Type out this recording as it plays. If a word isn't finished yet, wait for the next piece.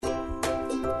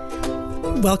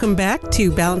Welcome back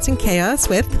to Balancing Chaos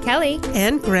with Kelly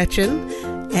and Gretchen.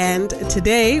 And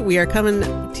today we are coming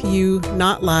to you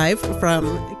not live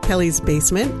from Kelly's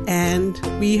basement. And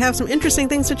we have some interesting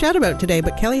things to chat about today.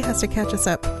 But Kelly has to catch us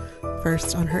up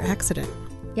first on her accident.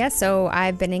 Yeah, so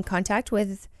I've been in contact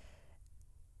with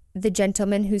the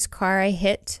gentleman whose car I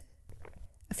hit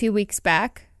a few weeks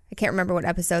back. I can't remember what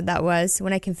episode that was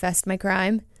when I confessed my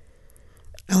crime.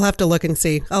 I'll have to look and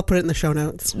see. I'll put it in the show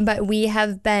notes. But we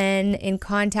have been in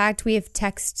contact. We have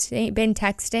been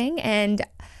texting, and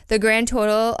the grand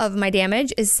total of my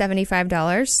damage is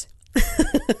 $75.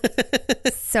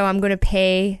 So I'm going to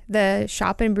pay the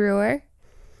shop and brewer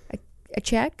a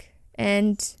check,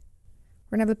 and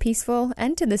we're going to have a peaceful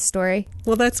end to this story.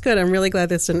 Well, that's good. I'm really glad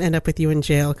this didn't end up with you in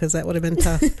jail, because that would have been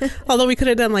tough. Although we could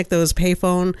have done like those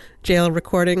payphone jail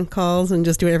recording calls and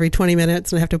just do it every 20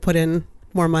 minutes and have to put in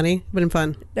more money. It would have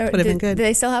been fun. Would have been good. Do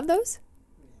they still have those?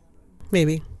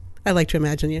 Maybe. I like to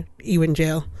imagine you in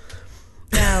jail.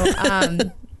 Now,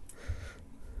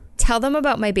 tell them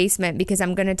about my basement, because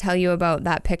I'm going to tell you about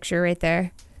that picture right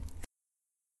there.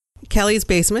 Kelly's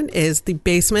basement is the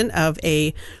basement of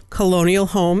a colonial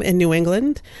home in New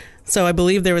England. So I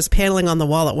believe there was paneling on the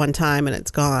wall at one time and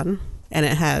it's gone. And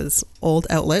it has old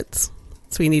outlets.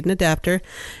 So we need an adapter.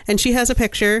 And she has a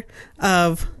picture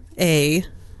of a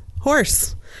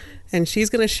horse. And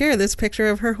she's going to share this picture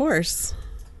of her horse.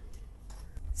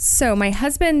 So my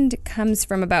husband comes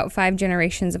from about 5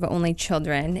 generations of only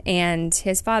children, and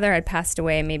his father had passed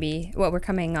away we're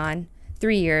coming on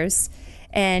 3 years.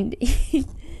 And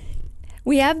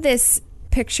we have this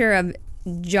picture of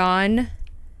John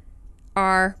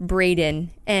R. Braden,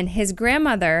 and his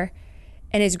grandmother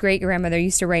and his great-grandmother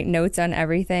used to write notes on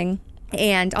everything.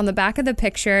 And on the back of the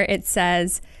picture, it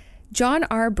says, John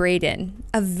R. Braden,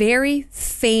 a very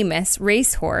famous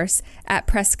racehorse at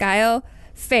Presque Isle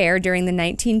Fair during the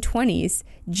 1920s.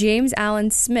 James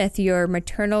Allen Smith, your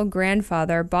maternal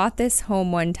grandfather, bought this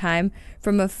home one time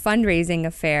from a fundraising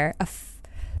affair.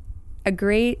 A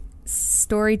great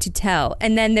story to tell.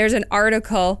 And then there's an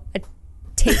article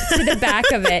taped to the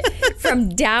back of it from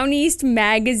Down East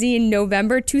Magazine,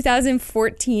 November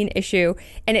 2014 issue.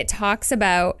 And it talks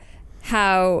about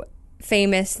how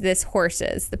famous this horse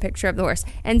is, the picture of the horse.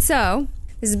 And so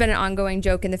this has been an ongoing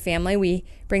joke in the family. We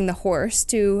bring the horse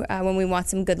to when we want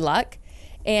some good luck.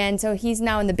 And so he's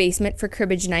now in the basement for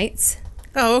cribbage nights.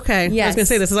 Oh, okay. Yes. I was going to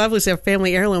say, this is obviously a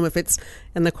family heirloom if it's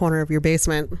in the corner of your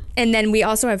basement. And then we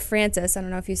also have Francis. I don't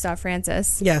know if you saw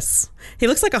Francis. Yes. He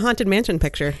looks like a Haunted Mansion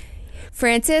picture.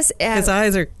 Francis. His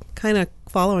eyes are kind of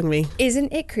following me.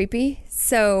 Isn't it creepy?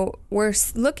 So we're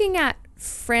looking at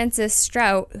Francis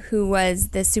Strout, who was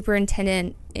the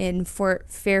superintendent in Fort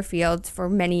Fairfield for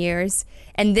many years.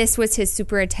 And this was his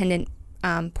superintendent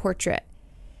portrait.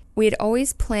 We had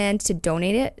always planned to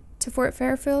donate it to Fort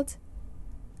Fairfield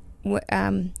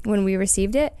when we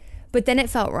received it, but then it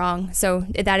felt wrong. So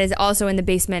that is also in the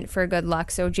basement for good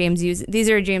luck. So these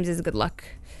are James's good luck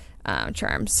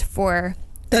charms for.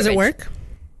 Does it work?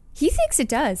 He thinks it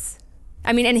does.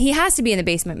 I mean, and he has to be in the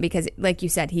basement because, like you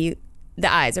said,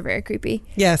 the eyes are very creepy.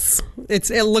 Yes,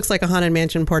 it looks like a Haunted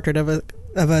Mansion portrait of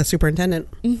a superintendent,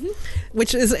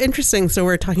 which is interesting. So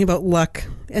we're talking about luck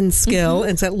and skill,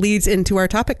 and so that leads into our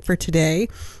topic for today,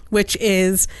 which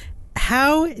is,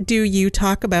 how do you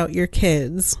talk about your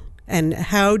kids, and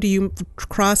how do you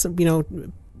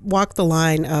walk the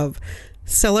line of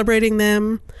celebrating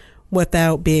them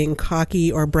without being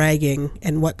cocky or bragging,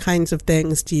 and what kinds of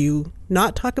things do you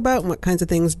not talk about and what kinds of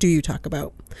things do you talk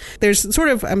about?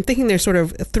 I'm thinking there's sort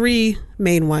of 3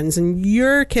 main ones, and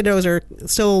your kiddos are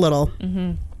still a little,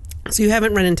 so you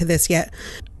haven't run into this yet.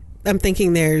 I'm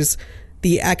thinking there's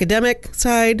the academic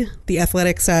side, the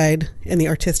athletic side, and the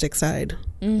artistic side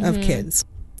of kids.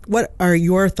 What are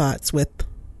your thoughts with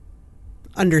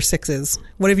under 6s?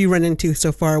 What have you run into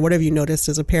so far? What have you noticed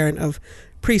as a parent of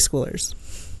preschoolers?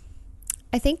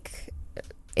 I think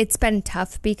it's been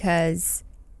tough because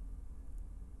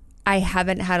I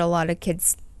haven't had a lot of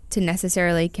kids to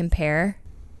necessarily compare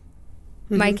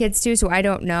my kids to, so I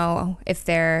don't know if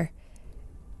I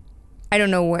don't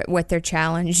know what their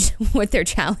challenges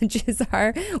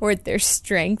are or what their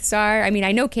strengths are. I mean,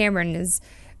 I know Cameron is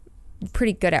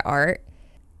pretty good at art,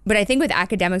 but I think with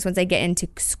academics, once I get into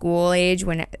school age,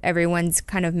 when everyone's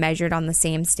kind of measured on the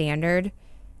same standard,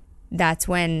 that's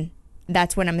when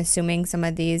I'm assuming some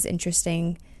of these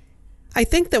interesting. I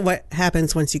think that what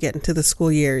happens once you get into the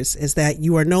school years is that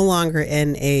you are no longer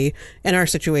in our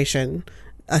situation,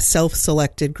 a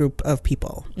self-selected group of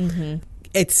people.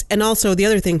 And also the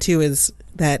other thing too is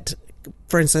that,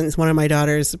 for instance, one of my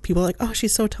daughters, people are like, oh,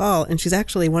 she's so tall, and she's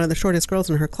actually one of the shortest girls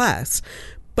in her class.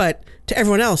 But to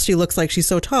everyone else, she looks like she's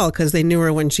so tall because they knew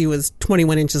her when she was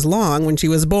 21 inches long when she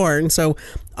was born. So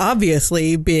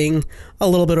obviously being a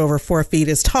little bit over 4 feet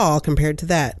is tall compared to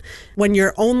that. When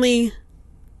your only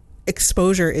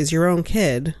exposure is your own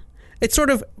kid, it's sort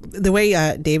of the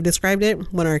way Dave described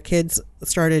it when our kids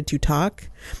started to talk.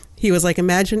 He was like,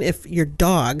 imagine if your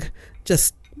dog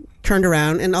just turned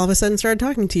around and all of a sudden started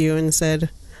talking to you and said,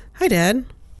 "Hi, Dad.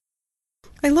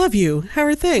 I love you. How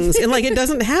are things?" And like, it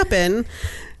doesn't happen,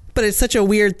 but it's such a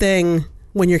weird thing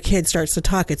when your kid starts to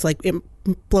talk. It's like, it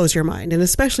blows your mind. And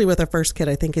especially with a first kid,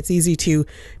 I think it's easy to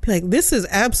be like, this is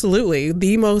absolutely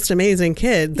the most amazing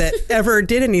kid that ever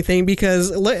did anything,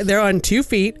 because they're on 2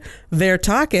 feet, they're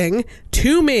talking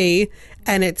to me,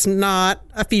 and it's not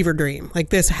a fever dream. Like,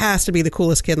 this has to be the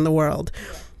coolest kid in the world.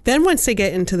 Then once they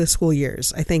get into the school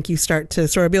years, I think you start to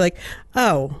sort of be like,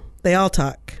 oh, they all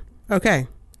talk. Okay.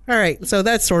 All right. So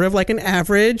that's sort of like an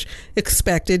average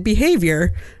expected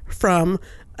behavior from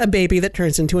a baby that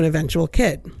turns into an eventual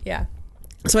kid. Yeah.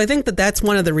 So I think that that's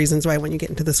one of the reasons why when you get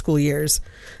into the school years,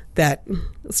 that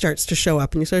starts to show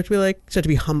up and you start to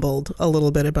be humbled a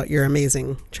little bit about your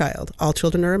amazing child. All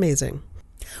children are amazing.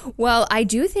 Well, I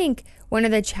do think one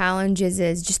of the challenges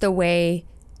is just the way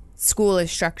school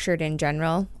is structured in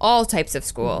general, all types of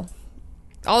school,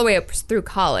 all the way up through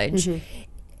college. Mm-hmm.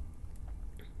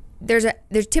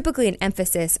 There's typically an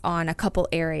emphasis on a couple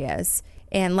areas.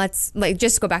 And let's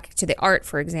just go back to the art,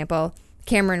 for example.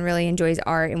 Cameron really enjoys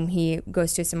art, and he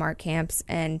goes to some art camps,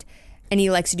 and he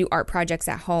likes to do art projects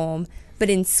at home. But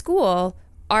in school,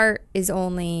 art is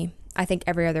only, I think,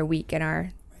 every other week in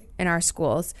our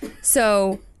schools.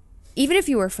 So even if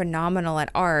you were phenomenal at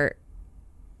art,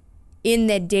 in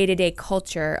the day-to-day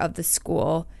culture of the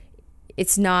school,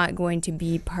 it's not going to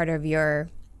be part of your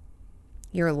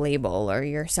label or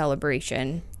your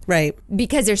celebration. Right.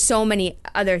 Because there's so many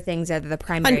other things that are the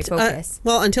primary focus.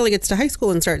 Well, until he gets to high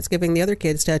school and starts giving the other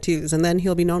kids tattoos, and then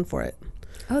he'll be known for it.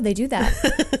 Oh, they do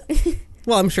that.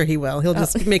 Well, I'm sure he will. He'll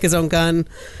just make his own gun.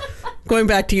 Going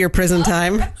back to your prison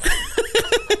time.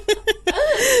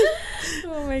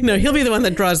 No, he'll be the one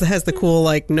that has the cool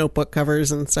like notebook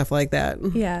covers and stuff like that.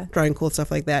 Yeah. Drawing cool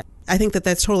stuff like that. I think that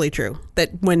that's totally true.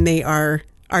 That when they are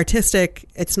artistic,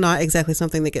 it's not exactly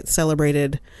something that gets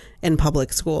celebrated in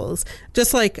public schools.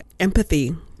 Just like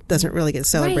empathy doesn't really get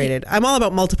celebrated. Right. I'm all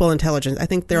about multiple intelligence. I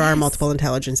think there are multiple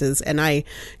intelligences, and I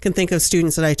can think of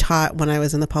students that I taught when I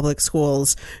was in the public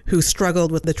schools who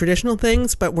struggled with the traditional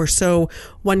things, but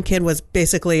one kid was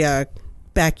basically a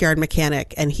backyard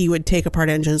mechanic, and he would take apart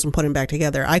engines and put them back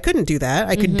together. I couldn't do that.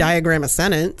 I could diagram a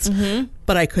sentence,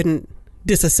 but I couldn't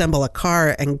disassemble a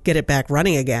car and get it back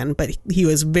running again. But he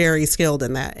was very skilled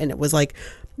in that, and it was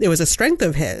a strength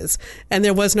of his, and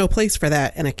there was no place for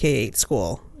that in a K-8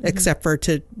 school except for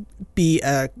to be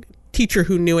a teacher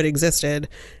who knew it existed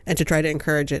and to try to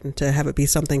encourage it and to have it be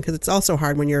something, because it's also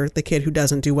hard when you're the kid who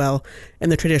doesn't do well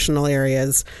in the traditional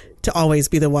areas to always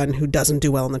be the one who doesn't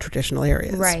do well in the traditional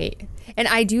areas. Right. And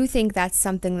I do think that's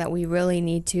something that we really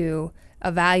need to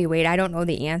evaluate. I don't know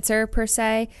the answer per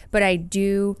se, but I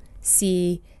do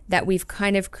see that we've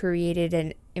kind of created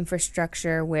an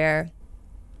infrastructure where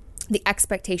the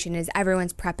expectation is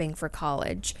everyone's prepping for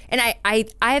college. And I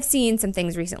have seen some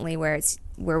things recently where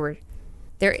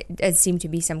there does seem to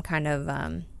be some kind of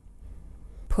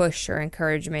push or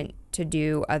encouragement to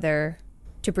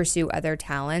pursue other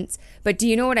talents. But do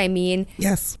you know what I mean?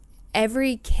 Yes.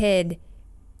 Every kid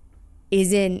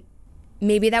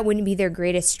maybe that wouldn't be their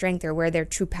greatest strength or where their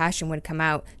true passion would come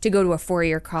out, to go to a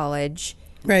 4-year college.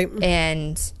 Right.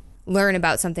 And learn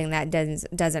about something that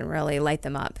doesn't really light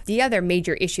them up. The other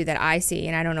major issue that I see,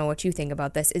 and I don't know what you think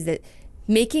about this, is that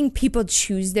making people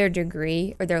choose their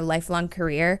degree or their lifelong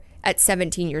career at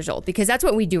 17 years old, because that's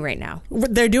what we do right now.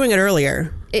 They're doing it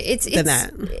earlier than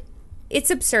that.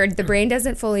 It's absurd. The brain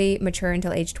doesn't fully mature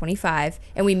until age 25,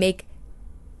 and we make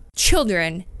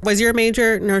children. Was your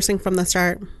major nursing from the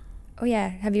start? Oh, yeah.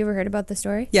 Have you ever heard about the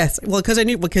story? Yes. Well, because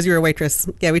you were a waitress.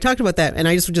 Yeah, we talked about that, and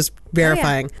I just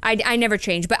verifying. Oh, yeah. I never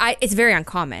changed, but it's very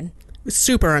uncommon.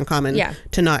 Super uncommon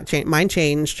to not change. Mine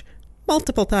changed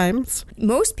multiple times.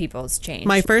 Most people's changed.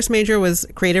 My first major was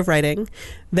creative writing.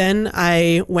 Then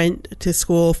I went to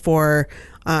school for...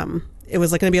 it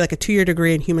was going to be like a 2-year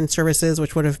degree in human services,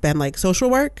 which would have been like social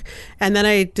work. And then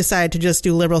I decided to just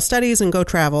do liberal studies and go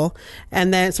travel.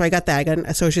 And then, so I got that. I got an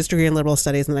associate's degree in liberal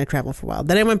studies, and then I traveled for a while.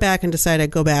 Then I went back and decided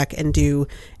I'd go back and do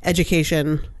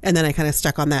education. And then I kind of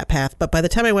stuck on that path. But by the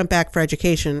time I went back for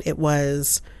education, I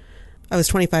was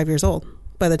 25 years old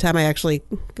by the time I actually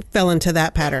fell into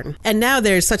that pattern. And now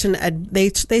there's such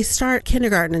they start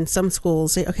kindergarten in some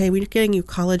schools. Say, okay, we're getting you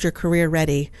college or career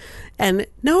ready. And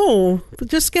no,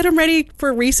 just get them ready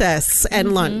for recess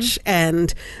and lunch,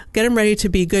 and get them ready to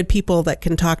be good people that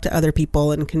can talk to other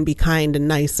people and can be kind and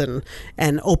nice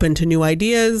and open to new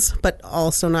ideas, but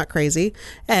also not crazy.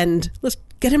 And let's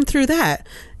get them through that.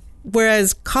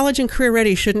 Whereas college and career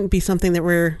ready shouldn't be something that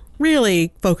we're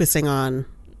really focusing on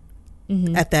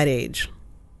at that age.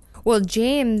 Well,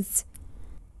 James,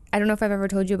 I don't know if I've ever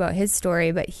told you about his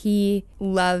story, but he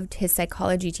loved his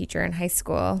psychology teacher in high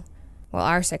school. Well,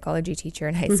 our psychology teacher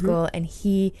in high school, and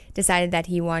he decided that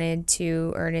he wanted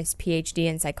to earn his PhD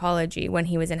in psychology when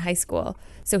he was in high school.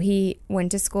 So he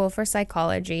went to school for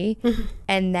psychology,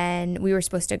 and then we were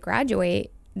supposed to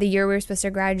graduate. The year we were supposed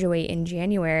to graduate in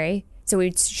January, so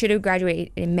we should have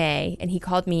graduated in May, and he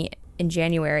called me in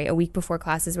January, a week before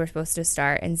classes were supposed to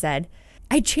start, and said,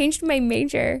 I changed my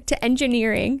major to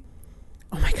engineering.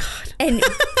 Oh my God. And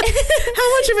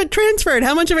how much of it transferred?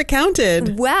 How much of it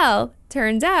counted? Well,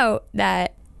 turns out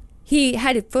that he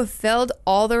had fulfilled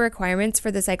all the requirements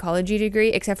for the psychology degree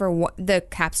except for the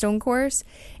capstone course.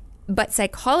 But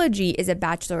psychology is a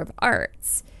Bachelor of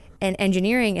Arts and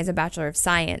engineering is a Bachelor of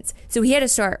Science. So he had to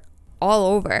start all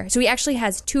over. So he actually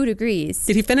has 2 degrees.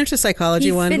 Did he finish the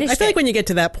psychology one? I feel like when you get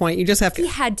to that point, you just have to... He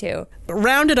had to.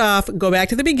 Round it off, go back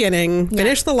to the beginning,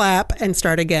 finish the lap, and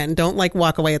start again. Don't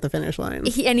walk away at the finish line.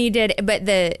 He did, but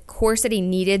the course that he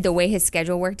needed, the way his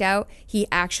schedule worked out, he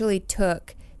actually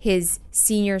took his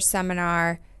senior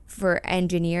seminar for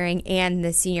engineering and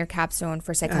the senior capstone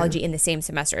for psychology in the same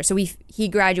semester. So he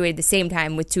graduated the same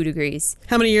time with 2 degrees.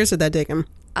 How many years did that take him?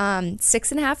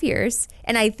 6.5 years,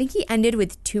 and I think he ended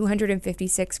with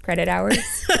 256 credit hours.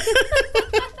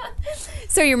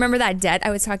 So you remember that debt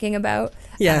I was talking about?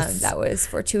 Yes, that was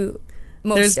for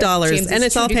there's dollars, and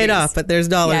it's all paid off, but there's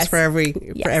dollars for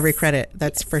every credit.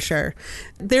 That's for sure.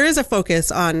 There is a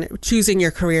focus on choosing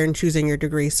your career and choosing your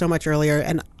degree so much earlier,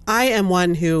 and I am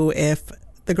one who, if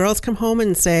the girls come home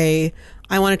and say,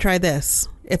 I want to try this,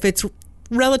 if it's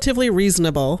relatively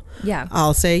reasonable,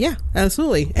 I'll say, yeah,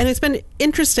 absolutely. And it's been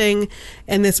interesting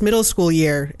in this middle school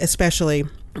year, especially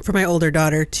for my older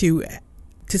daughter, to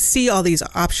see all these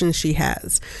options she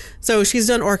has. So she's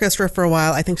done orchestra for a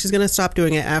while. I think she's going to stop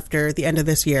doing it after the end of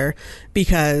this year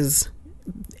because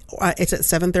it's at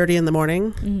 7:30 in the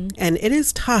morning, and it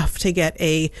is tough to get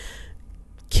a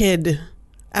kid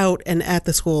out and at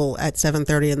the school at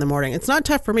 7:30 in the morning. It's not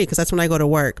tough for me because that's when I go to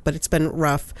work, but it's been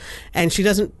rough. And she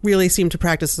doesn't really seem to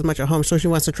practice as much at home, so she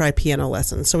wants to try piano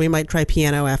lessons. So we might try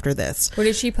piano after this. What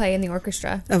did she play in the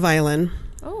orchestra? A violin.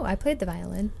 Oh, I played the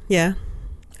violin. Yeah.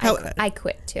 I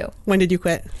quit too. When did you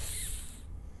quit?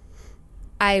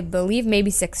 I believe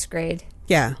maybe 6th grade.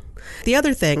 Yeah. The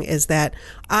other thing is that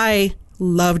I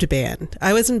loved band.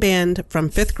 I was in band from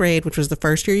 5th grade, which was the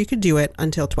first year you could do it,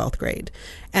 until 12th grade.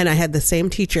 And I had the same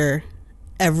teacher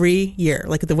every year,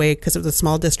 because it was a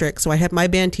small district. So I had my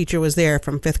band teacher was there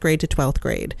from 5th grade to 12th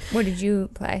grade. What did you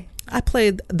play? I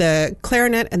played the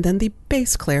clarinet and then the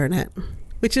bass clarinet,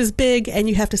 which is big and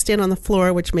you have to stand on the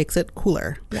floor, which makes it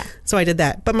cooler. Yeah. So I did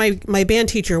that. But my band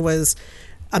teacher was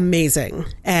amazing.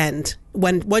 And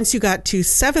once you got to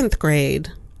 7th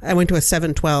grade, I went to a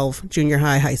 7-12 junior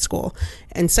high school.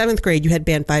 In 7th grade, you had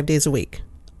band 5 days a week,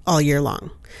 all year long.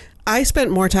 I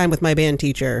spent more time with my band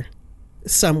teacher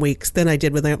some weeks than I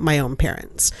did with my own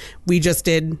parents. We just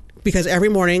did, because every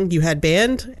morning you had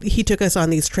band. He took us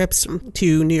on these trips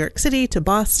to New York City, to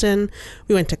Boston.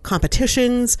 We went to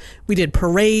competitions. We did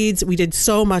parades. We did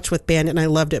so much with band, and I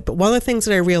loved it. But one of the things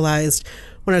that I realized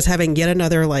when I was having yet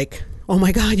another, oh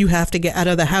my God, you have to get out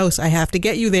of the house. I have to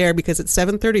get you there because it's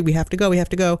 7:30. We have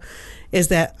to go. Is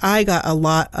that I got a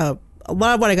lot of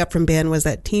what I got from band was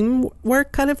that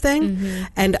teamwork kind of thing.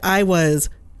 And I was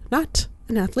not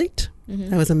an athlete.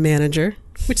 I was a manager,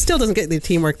 which still doesn't get the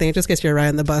teamwork thing. It just gets you a ride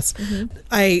on the bus.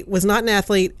 I was not an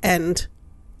athlete, and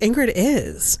Ingrid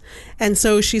is. And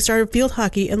so she started field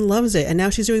hockey and loves it. And now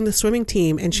she's doing the swimming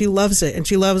team and she loves it. And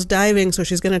she loves diving. So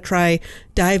she's going to try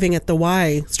diving at the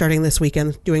Y starting this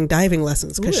weekend, doing diving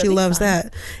lessons because she loves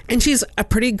that. And she's a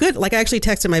pretty good, I actually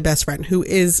texted my best friend who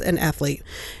is an athlete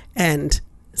and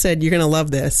said, you're going to love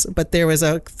this. But there was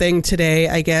a thing today,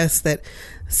 I guess, that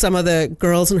some of the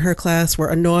girls in her class were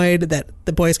annoyed that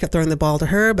the boys kept throwing the ball to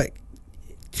her, but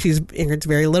Ingrid's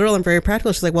very literal and very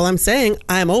practical. She's like, well, I'm saying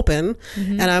I'm open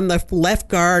and I'm the left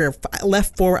guard or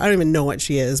left forward. I don't even know what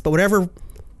she is, but whatever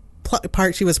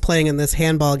part she was playing in this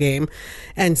handball game.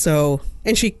 And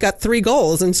she got 3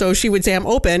 goals. And so she would say, I'm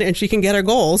open, and she can get her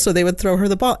goal. So they would throw her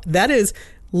the ball. That is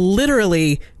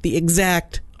literally the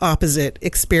exact opposite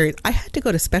experience. I had to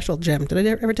go to special gym. Did I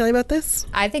ever tell you about this?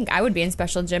 I think I would be in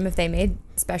special gym if they made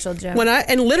special gym.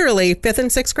 And literally 5th and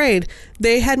 6th grade,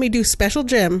 they had me do special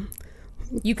gym.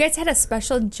 You guys had a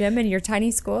special gym in your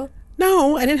tiny school?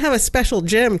 No, I didn't have a special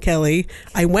gym, Kelly.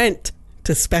 I went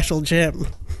to special gym.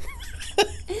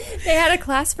 They had a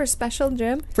class for special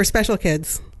gym? For special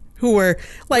kids who were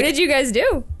like... What did you guys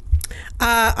do?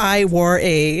 I wore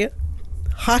a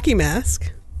hockey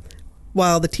mask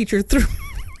while the teacher threw...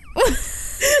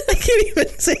 I can't even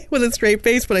say it with a straight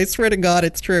face, but I swear to God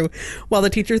it's true. While the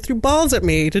teacher threw balls at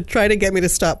me to try to get me to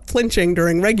stop flinching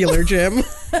during regular gym.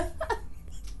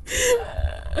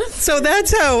 So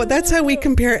that's how we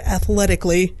compare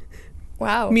athletically.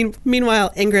 Wow.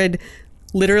 Meanwhile, Ingrid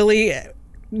literally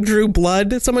drew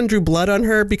blood. Someone drew blood on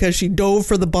her because she dove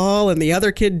for the ball and the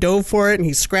other kid dove for it and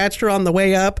he scratched her on the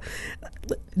way up.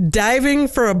 Diving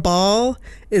for a ball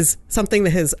is something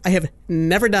that I have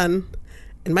never done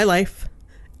in my life,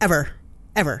 ever.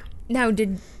 Now,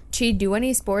 did she do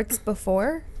any sports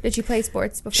before? Did she play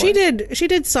sports before? She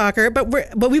did soccer,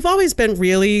 but we've always been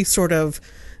really sort of,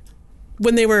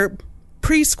 when they were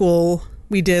preschool,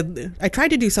 I tried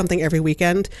to do something every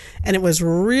weekend, and it was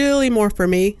really more for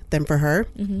me than for her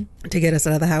to get us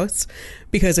out of the house,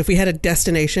 because if we had a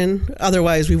destination,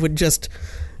 otherwise we would just,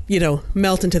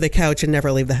 melt into the couch and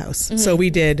never leave the house. Mm-hmm. So we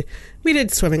did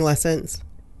swimming lessons.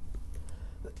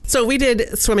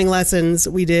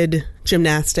 We did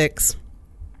gymnastics.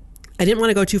 I didn't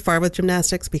want to go too far with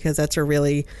gymnastics because that's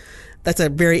a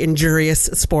very injurious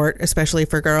sport, especially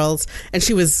for girls. And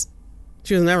she was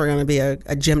never going to be a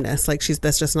gymnast. Like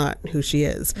that's just not who she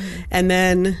is. Mm-hmm. And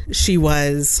then she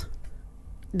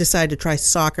decided to try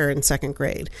soccer in 2nd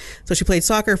grade. So she played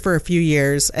soccer for a few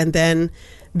years. And then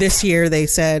this year they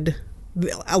said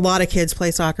a lot of kids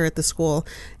play soccer at the school.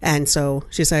 And so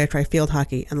she decided to try field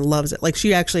hockey and loves it. Like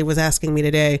she actually was asking me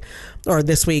today or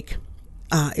this week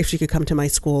if she could come to my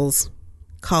school's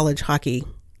college hockey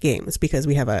games, because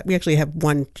we actually have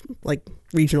won like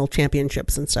regional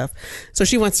championships and stuff. So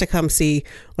she wants to come see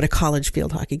what a college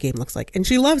field hockey game looks like. And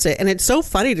she loves it. And it's so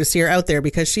funny to see her out there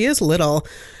because she is little,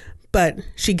 but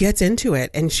she gets into it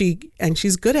and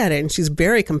she's good at it and she's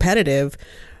very competitive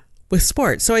with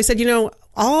sports. So I said,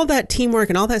 all that teamwork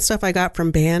and all that stuff I got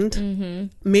from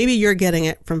band, maybe you're getting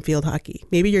it from field hockey.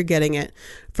 Maybe you're getting it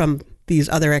from these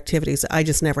other activities that I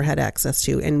just never had access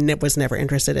to and was never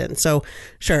interested in. So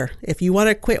sure, if you want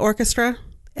to quit orchestra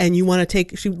and you want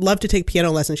to she'd love to take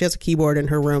piano lessons. She has a keyboard in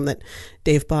her room that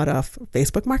Dave bought off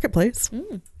Facebook Marketplace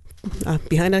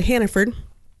behind a Hannaford.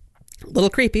 A little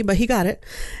creepy, but he got it.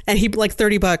 And he like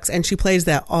 $30 and she plays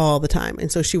that all the time.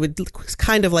 And so she would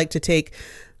kind of like to take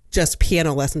just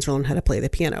piano lessons to learn how to play the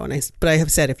piano. But I have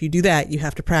said, if you do that, you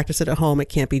have to practice it at home. It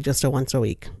can't be just a once a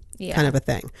week kind of a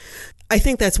thing. I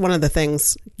think that's one of the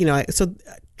things, so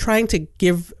trying to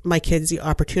give my kids the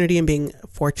opportunity and being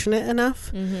fortunate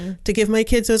enough to give my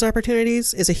kids those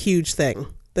opportunities is a huge thing,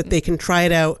 that they can try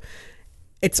it out.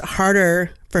 It's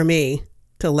harder for me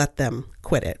to let them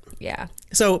quit it. Yeah.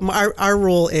 So our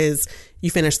rule is you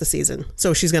finish the season.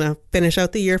 So she's going to finish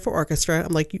out the year for orchestra.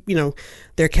 I'm like,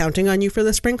 they're counting on you for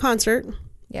the spring concert.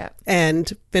 Yeah.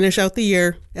 And finish out the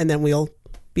year, and then we'll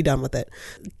be done with it.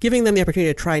 Giving them the opportunity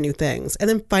to try new things. And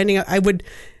then finding out, I would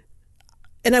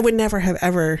never have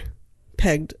ever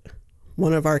pegged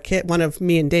one of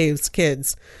me and Dave's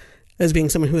kids as being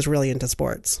someone who was really into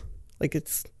sports. Like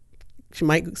she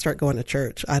might start going to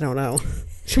church. I don't know.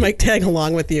 She might tag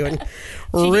along with you and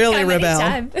really rebel.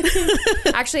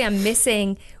 Actually, I'm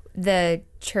missing the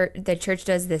church. The church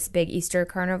does this big Easter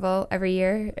carnival every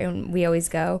year, and we always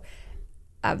go.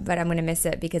 But I'm going to miss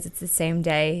it because it's the same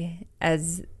day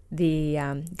as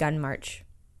the gun march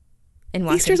in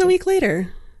Washington. Easter's a week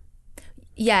later.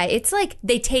 Yeah, it's like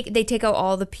they take out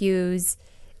all the pews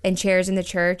and chairs in the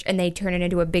church and they turn it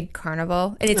into a big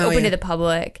carnival, and it's open to the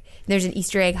public. There's an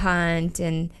Easter egg hunt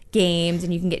and games,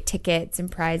 and you can get tickets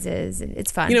and prizes, and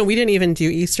it's fun. We didn't even do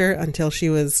Easter until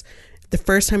the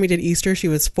first time we did Easter, she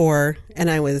was 4, and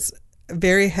I was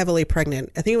very heavily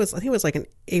pregnant. I think it was like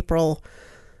April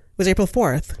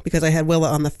 4th, because I had Willa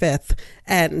on the 5th,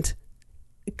 and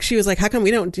she was like, how come we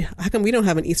don't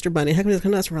have an Easter bunny? How come it doesn't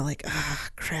come to us? And we're like,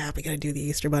 crap, we got to do the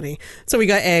Easter bunny. So we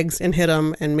got eggs and hid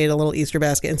them and made a little Easter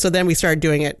basket. And so then we started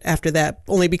doing it after that,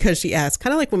 only because she asked,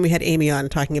 kind of like when we had Amy on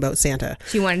talking about Santa.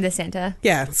 She wanted the Santa.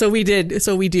 Yeah. So we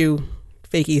do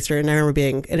fake Easter. And I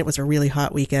remember and it was a really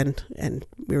hot weekend, and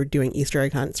we were doing Easter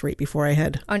egg hunts right before I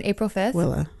had on April 5th.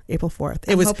 Willa, April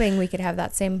 4th. I'm hoping we could have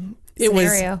that same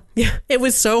scenario. It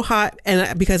was so hot,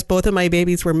 and because both of my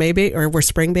babies were were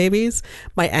spring babies,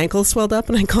 my ankles swelled up,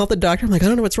 and I called the doctor. I'm like, I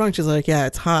don't know what's wrong. She's like, yeah,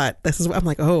 it's hot. I'm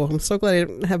like, oh, I'm so glad I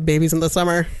didn't have babies in the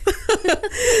summer.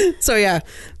 So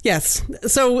yes.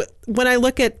 So when I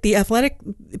look at the athletic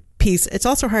piece, it's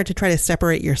also hard to try to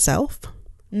separate yourself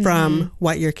from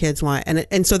what your kids want,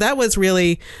 and so that was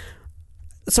really,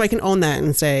 so I can own that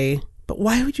and say, but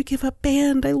why would you give up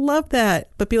band? I love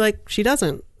that, but be like, she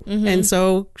doesn't. And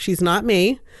so she's not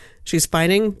me. She's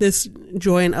finding this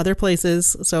joy in other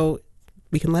places, so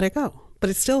we can let it go. But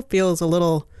it still feels a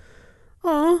little,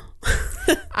 oh.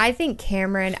 I think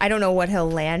Cameron, I don't know what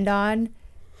he'll land on,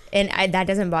 and that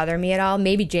doesn't bother me at all.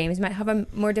 Maybe James might have a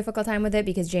more difficult time with it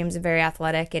because James is very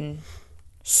athletic and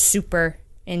super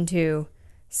into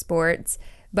sports.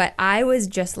 But I was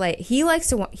just like, he wants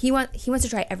to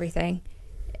try everything,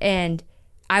 and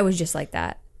I was just like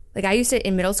that. Like I used to,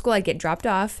 in middle school, I'd get dropped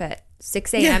off at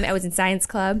 6 a.m. I was in science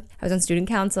club. I was on student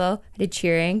council. I did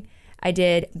cheering. I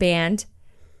did band.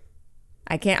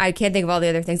 I can't think of all the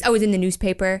other things. I was in the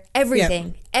newspaper.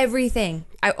 Everything.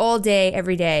 All day,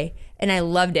 every day. And I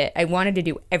loved it. I wanted to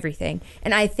do everything.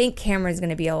 And I think Cameron's going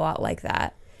to be a lot like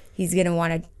that. He's going to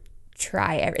want to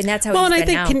try and that's how he's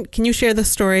been now. Can you share the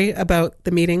story about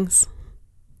the meetings?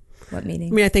 What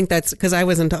meeting? I mean, I think that's because I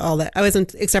was into all that. I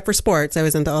wasn't, except for sports, I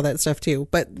was into all that stuff too.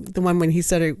 But the one when he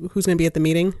said, who's going to be at the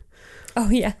meeting? Oh,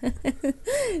 yeah.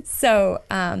 So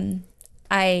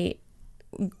I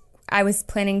was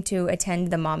planning to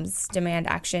attend the Moms Demand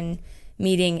Action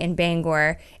meeting in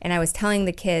Bangor, and I was telling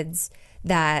the kids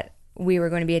that we were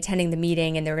going to be attending the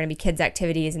meeting and there were going to be kids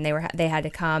activities and they had to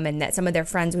come and that some of their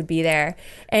friends would be there.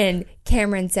 And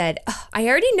Cameron said, oh, I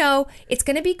already know it's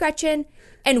going to be Gretchen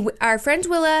and our friends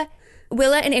Willa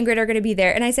and Ingrid are going to be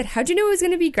there. And I said, how'd you know it was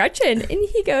going to be Gretchen? And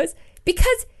he goes,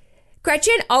 because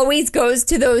Gretchen always goes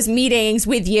to those meetings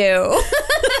with you.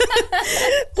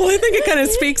 Well, I think it kind of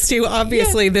speaks to,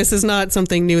 obviously, this is not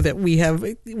something new that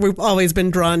we've always been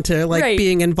drawn to, like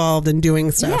being involved and doing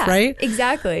stuff, right?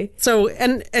 Exactly. So,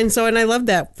 and I love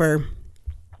that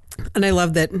and I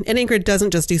love that. And Ingrid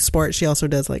doesn't just do sports. She also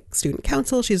does like student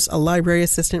council. She's a library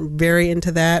assistant, very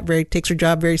into that, takes her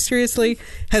job very seriously,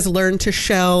 has learned to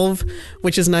shelve,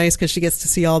 which is nice because she gets to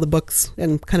see all the books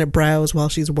and kind of browse while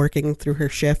she's working through her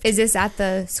shift. Is this at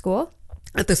the school?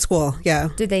 At the school, yeah.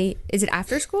 Is it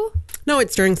after school? No,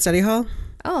 it's during study hall.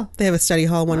 Oh. They have a study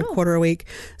hall one quarter a week.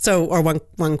 So, or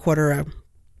one quarter.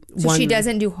 So she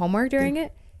doesn't do homework during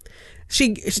it?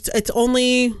 It's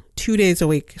only 2 days a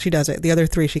week she does it. The other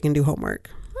 3 she can do homework.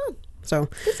 Oh, so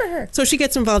good for her. So she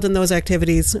gets involved in those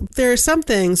activities. There are some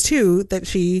things too that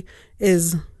she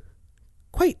is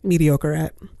quite mediocre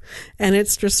at, and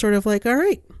it's just sort of like, all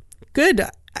right, good.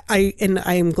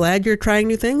 I'm glad you're trying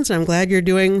new things, and I'm glad you're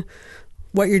doing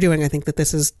what you're doing. I think that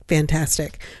this is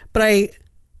fantastic. But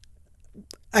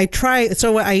I'm trying to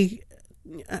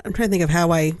think of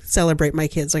how I celebrate my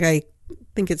kids. Like I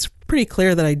think it's pretty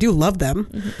clear that I do love them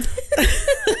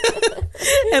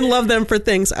and love them for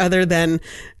things other than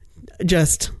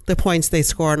just the points they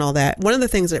score and all that. One of the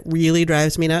things that really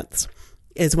drives me nuts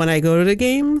is when I go to the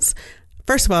games.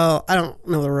 First of all, I don't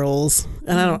know the rules,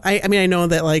 and I mean I know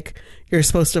that like you're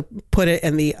supposed to put it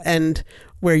in the end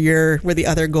where the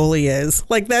other goalie is.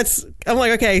 Like I'm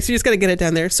like, okay, so you just got to get it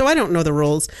down there. So I don't know the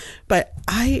rules, but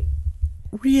I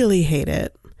really hate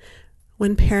it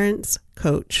when parents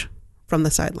coach from the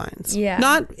sidelines. Yeah.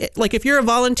 Not like if you're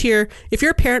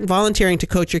a parent volunteering to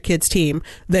coach your kid's team,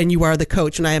 then you are the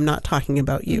coach, and I am not talking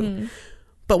about you. Mm-hmm.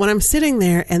 But when I'm sitting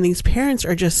there and these parents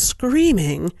are just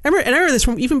screaming, I remember this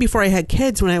from even before I had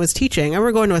kids when I was teaching. I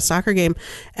remember going to a soccer game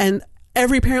and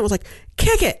every parent was like,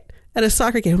 kick it at a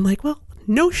soccer game. I'm like, well,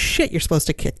 no shit, you're supposed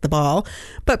to kick the ball.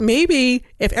 But maybe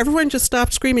if everyone just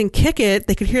stopped screaming, kick it,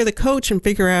 they could hear the coach and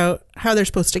figure out how they're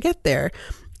supposed to get there.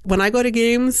 When I go to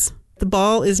games, the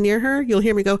ball is near her, you'll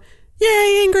hear me go,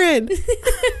 yay, Ingrid.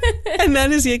 And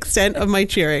that is the extent of my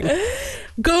cheering.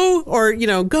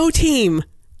 Go team.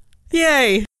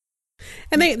 Yay.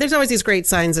 And there's always these great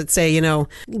signs that say,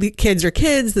 kids are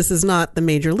kids. This is not the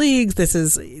major leagues. This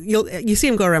is, you see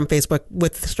them go around Facebook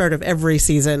with the start of every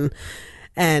season.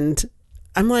 And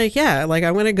I'm like, yeah, like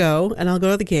I'm going to go and I'll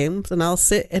go to the games and I'll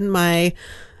sit in have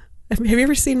you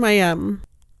ever seen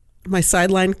my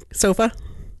sideline sofa?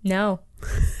 No.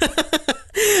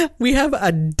 We have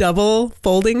a double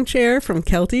folding chair from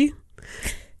Kelty.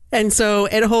 And so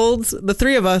it holds the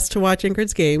 3 of us to watch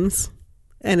Ingrid's games.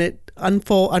 And it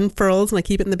unfurls, and I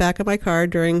keep it in the back of my car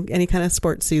during any kind of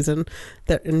sports season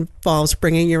that involves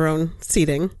bringing your own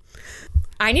seating.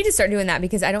 I need to start doing that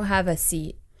because I don't have a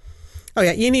seat. Oh,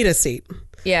 yeah. You need a seat.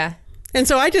 Yeah. And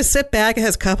so I just sit back. It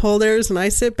has cup holders, and I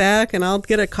sit back and I'll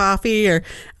get a coffee or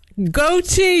go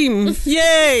team.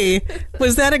 Yay.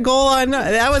 Was that a goal on?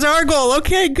 That was our goal.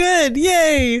 Okay, good.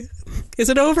 Yay. Is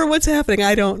it over? What's happening?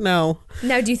 I don't know.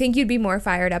 Now, do you think you'd be more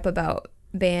fired up about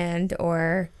band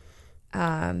or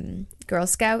Girl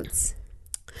Scouts?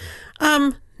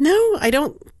 No, I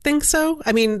don't think so.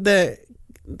 I mean, the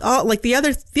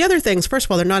other things, first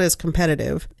of all, they're not as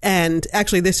competitive. And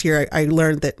actually this year I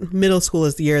learned that middle school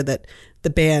is the year that the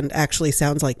band actually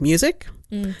sounds like music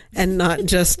and not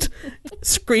just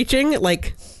screeching,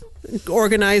 like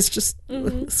organized just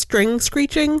string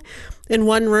screeching in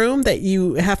one room that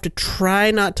you have to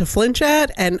try not to flinch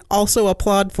at and also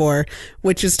applaud for,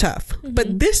 which is tough.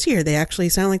 But this year they actually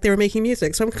sound like they were making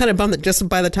music. So I'm kind of bummed that just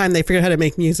by the time they figured out how to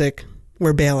make music,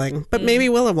 we're bailing. But maybe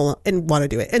Willa will and want to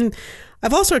do it. And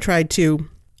I've also tried to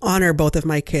honor both of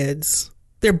my kids.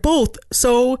 They're both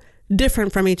so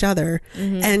different from each other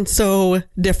and so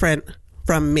different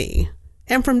from me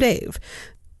and from Dave.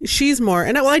 She's more,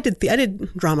 and I did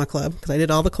drama club because I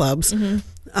did all the clubs.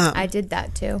 I did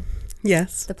that too.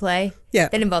 Yes. The play. Yeah.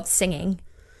 That involved singing.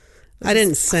 I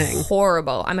didn't sing.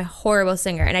 Horrible. I'm a horrible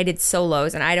singer, and I did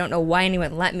solos, and I don't know why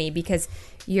anyone let me, because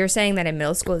you're saying that in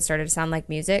middle school it started to sound like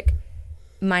music.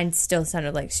 Mine still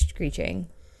sounded like screeching,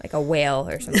 like a whale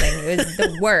or something. It was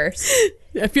the worst.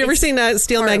 Have you ever seen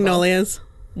Steel horrible. Magnolias?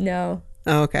 No.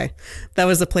 Oh, okay. That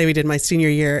was the play we did my senior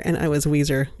year, and I was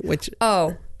Weezer, which...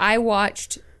 Oh, I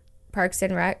watched Parks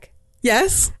and Rec.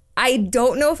 Yes? I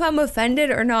don't know if I'm offended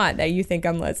or not that you think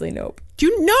I'm Leslie Knope. Do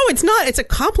you know it's not? It's a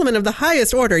compliment of the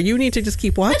highest order. You need to just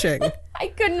keep watching. I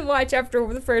couldn't watch after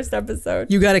the first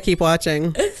episode. You got to keep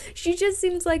watching. She just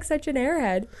seems like such an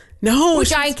airhead. No.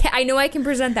 Which I know I can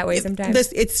present that way sometimes.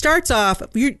 It starts off,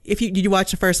 did you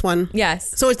watch the first one?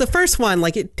 Yes. So it's the first one,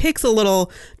 like it takes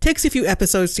a few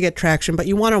episodes to get traction, but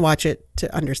you want to watch it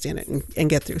to understand it and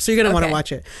get through. So you're going to want to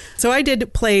watch it. So I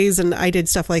did plays and I did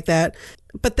stuff like that.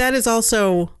 But that is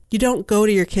also, you don't go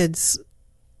to your kids,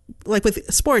 like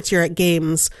with sports, you're at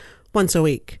games once a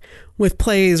week. With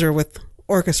plays or with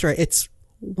orchestra, it's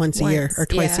once a year or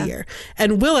twice a year.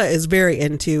 And Willa is very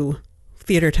into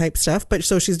theater type stuff, but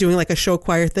so she's doing like a show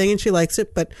choir thing and she likes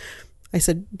it. But I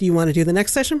said, do you want to do the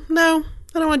next session? No,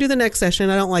 I don't want to do the next session.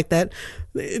 I don't like that.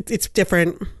 It's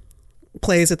different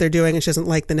plays that they're doing, and she doesn't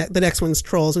like the next one's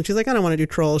Trolls, and she's like, I don't want to do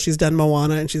Trolls. She's done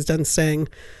Moana and she's done Sing.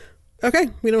 Okay,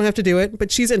 we don't have to do it,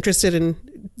 but she's interested in,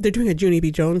 they're doing a Junie B.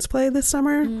 Jones play this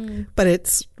summer, but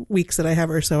it's weeks that I have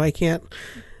her, so I can't,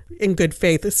 in good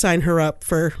faith, sign her up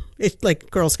for it.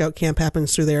 Like Girl Scout camp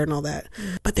happens through there and all that,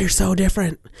 but they're so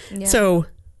different. Yeah. So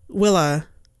Willa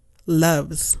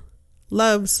loves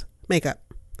makeup,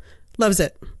 loves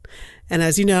it. And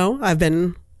as you know, I've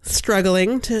been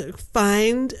struggling to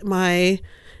find my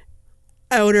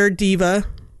outer diva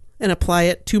and apply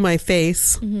it to my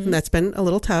face. And that's been a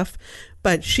little tough,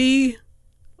 but she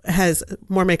has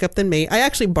more makeup than me. I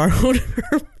actually borrowed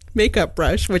her makeup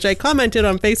brush, which I commented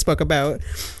on Facebook about,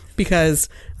 because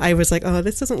I was like, oh,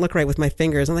 this doesn't look right with my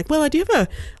fingers. I'm like, well, do you have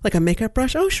a makeup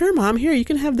brush? Oh, sure, Mom. Here, you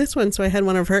can have this one. So I had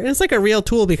one of her, and it's like a real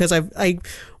tool, because I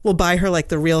will buy her like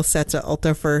the real sets at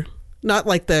Ulta for not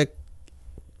like the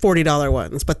 $40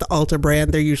 ones, but the Ulta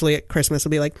brand. They're usually at Christmas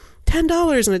will be like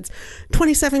 $10, and it's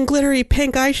 27 glittery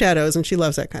pink eyeshadows, and she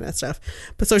loves that kind of stuff.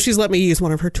 But so she's let me use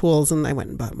one of her tools, and I went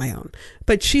and bought my own.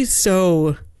 But she's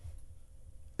so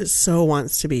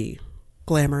wants to be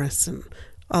glamorous and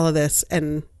all of this,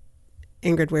 and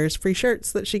Ingrid wears free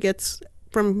shirts that she gets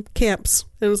from camps,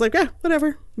 and it was like, yeah,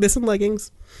 whatever, this and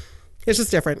leggings. It's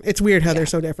just different. It's weird how they're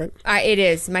so different. It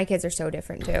is. My kids are so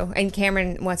different too. And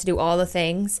Cameron wants to do all the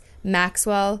things.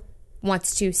 Maxwell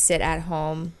wants to sit at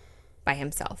home by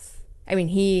himself. I mean,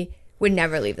 he would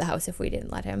never leave the house if we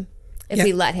didn't let him. If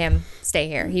we let him stay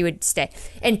here, he would stay.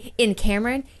 And in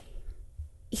Cameron,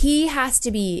 he has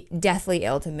to be deathly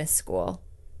ill to miss school.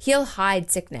 He'll hide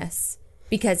sickness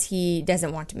because he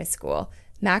doesn't want to miss school.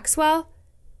 Maxwell,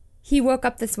 he woke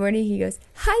up this morning, he goes,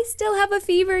 I still have a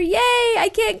fever. Yay,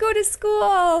 I can't go to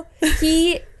school.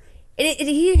 He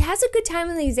has a good time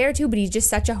when he's there too, but he's just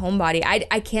such a homebody.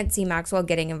 I can't see Maxwell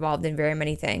getting involved in very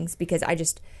many things, because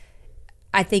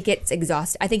I think it's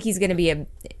exhausting. I think he's going to be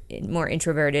more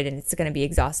introverted, and it's going to be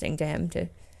exhausting to him to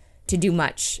do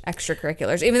much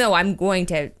extracurriculars, even though I'm going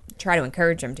to try to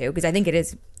encourage him to, because I think it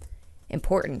is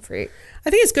important for you. I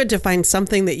think it's good to find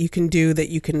something that you can do that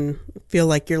you can feel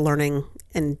like you're learning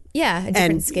and a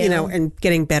different skill. And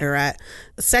getting better at.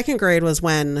 Second grade was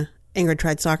when Ingrid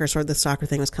tried soccer, so the soccer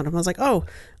thing was kind of, I was like, oh,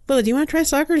 Lila, do you want to try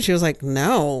soccer? And she was like,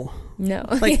 no.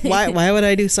 Like, why would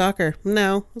I do soccer?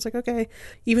 No. I was like, okay,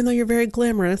 even though you're very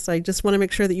glamorous, I just want to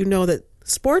make sure that you know that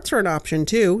Sports are an option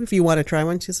too if you want to try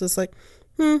one. She's just like,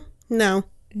 no.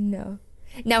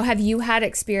 Now, have you had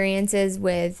experiences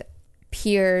with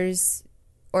peers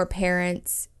or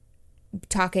parents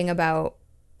talking about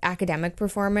academic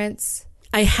performance?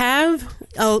 I have.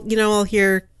 I'll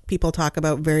hear people talk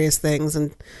about various things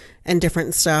and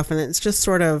different stuff, and it's just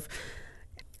sort of,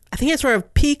 I think it sort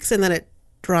of peaks and then it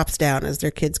drops down as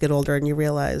their kids get older, and you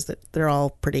realize that they're all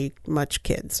pretty much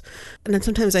kids. And then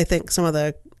sometimes I think some of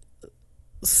the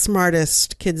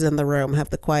smartest kids in the room have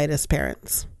the quietest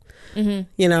parents, and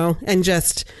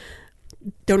just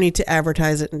don't need to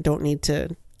advertise it and don't need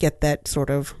to get that sort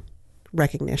of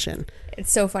recognition.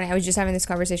 It's so funny. I was just having this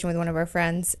conversation with one of our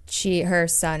friends. Her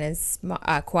son is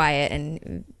quiet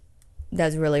and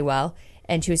does really well.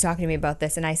 And she was talking to me about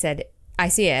this. And I said, I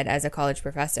see it as a college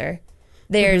professor.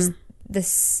 There's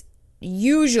this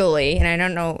usually, and I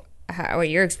don't know what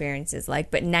your experience is like,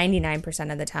 but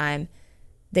 99% of the time,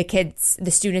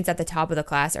 the students at the top of the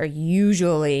class are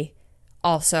usually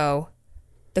also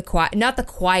not the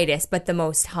quietest, but the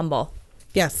most humble.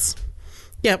 Yes.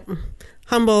 Yep.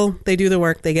 Humble. They do the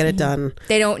work. They get it done.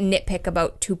 They don't nitpick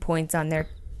about 2 points on their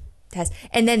test.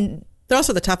 And then they're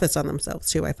also the toughest on themselves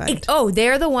too, I find.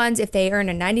 They're the ones, if they earn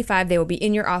a 95, they will be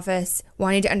in your office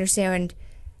wanting to understand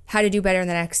how to do better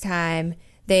the next time.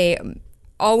 They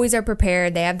always are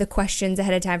prepared. They have the questions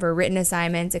ahead of time for written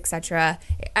assignments, etc.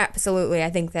 Absolutely. I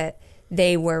think that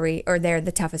they worry, or they're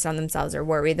the toughest on themselves or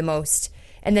worry the most.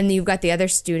 And then you've got the other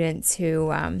students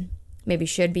who maybe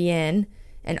should be in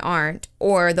and aren't,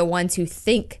 or the ones who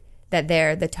think that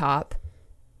they're the top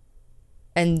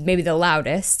and maybe the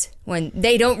loudest when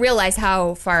they don't realize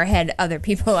how far ahead other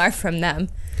people are from them.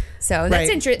 So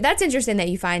that's interesting that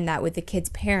you find that with the kids'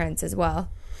 parents as well.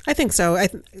 I think so.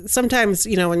 Sometimes,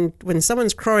 when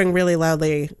someone's crowing really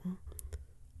loudly,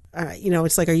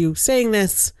 it's like, are you saying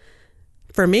this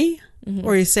for me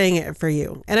or are you saying it for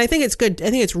you? And I think it's good. I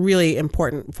think it's really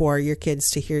important for your kids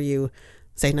to hear you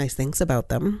say nice things about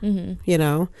them,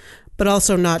 but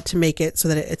also not to make it so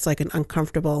that it's like an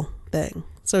uncomfortable thing.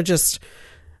 So just,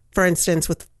 for instance,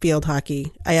 with field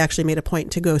hockey, I actually made a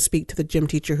point to go speak to the gym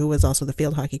teacher who was also the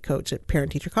field hockey coach at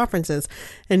parent-teacher conferences.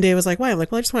 And Dave was like, why? I'm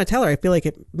like, well, I just want to tell her. I feel like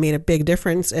it made a big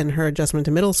difference in her adjustment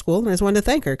to middle school. And I just wanted to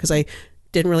thank her because I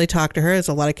didn't really talk to her. There's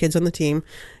a lot of kids on the team.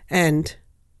 And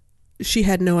she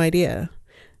had no idea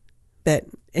that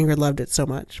Ingrid loved it so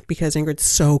much because Ingrid's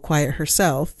so quiet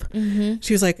herself.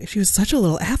 She was like, she was such a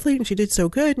little athlete and she did so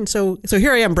good. And so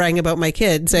here I am bragging about my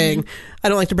kid, saying, I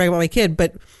don't like to brag about my kid,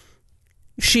 but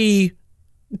she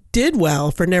did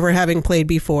well for never having played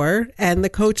before. And the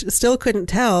coach still couldn't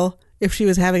tell if she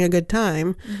was having a good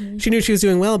time. She knew she was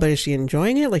doing well, but is she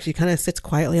enjoying it? Like she kind of sits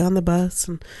quietly on the bus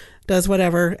and does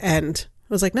whatever. And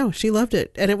I was like, no, she loved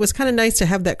it. And it was kind of nice to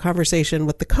have that conversation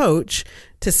with the coach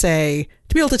to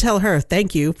be able to tell her,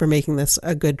 thank you for making this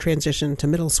a good transition to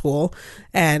middle school.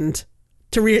 And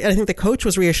I think the coach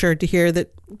was reassured to hear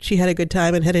that she had a good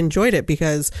time and had enjoyed it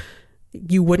because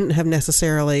you wouldn't have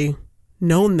necessarily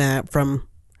known that from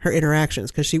her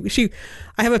interactions. Because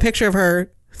I have a picture of her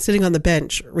sitting on the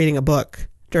bench reading a book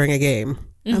during a game.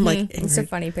 I'm like, it's a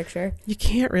funny picture. You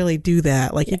can't really do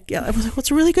that. Like, I was like, well,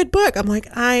 it's a really good book. I'm like,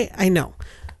 I know.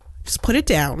 Just put it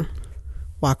down,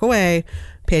 walk away,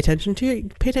 pay attention to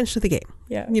the game.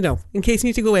 Yeah. In case you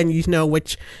need to go in, you know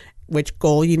which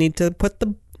goal you need to put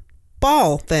the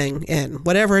ball thing in,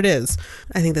 whatever it is.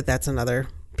 I think that that's another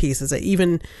piece, is that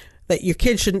even that your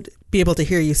kids shouldn't be able to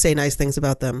hear you say nice things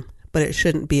about them, but it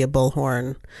shouldn't be a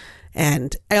bullhorn.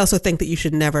 And I also think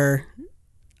that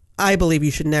I believe you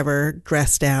should never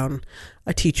dress down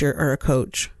a teacher or a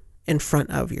coach in front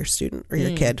of your student or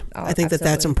your kid. I think that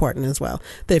that's important as well.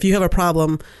 That if you have a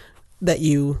problem, that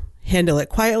you handle it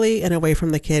quietly and away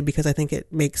from the kid, because I think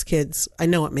it makes kids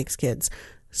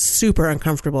super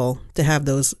uncomfortable to have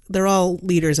those. They're all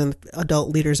leaders and adult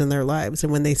leaders in their lives.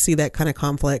 And when they see that kind of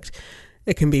conflict,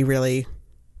 it can be really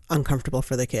uncomfortable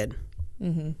for the kid.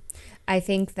 I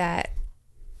think that,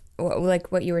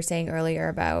 like what you were saying earlier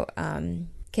about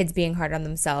kids being hard on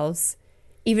themselves,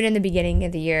 even in the beginning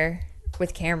of the year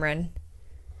with Cameron,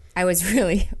 I was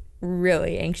really,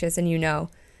 really anxious, and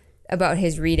about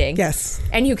his reading. Yes.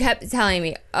 And you kept telling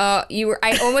me,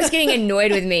 I almost getting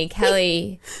annoyed with me,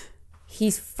 Kelly,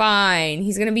 he's fine.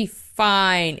 He's going to be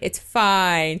fine. It's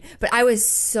fine. But I was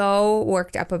so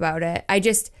worked up about it.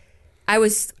 I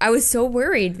was so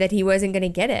worried that he wasn't going to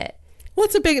get it. Well,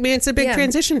 it's a big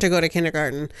transition to go to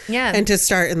kindergarten and to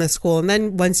start in the school. And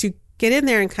then once you get in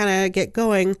there and kind of get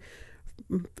going,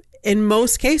 in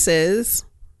most cases,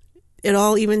 it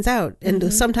all evens out.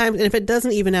 And sometimes, and if it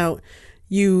doesn't even out,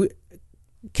 you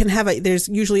there's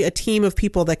usually a team of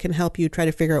people that can help you try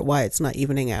to figure out why it's not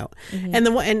evening out.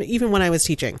 And even when I was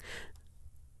teaching,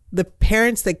 the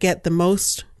parents that get the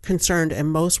most concerned and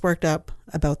most worked up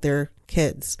about their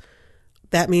kids,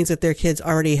 that means that their kids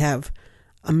already have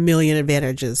a million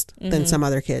advantages than some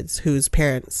other kids whose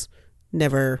parents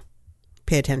never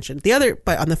pay attention.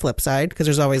 But on the flip side, because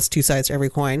there's always two sides to every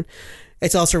coin,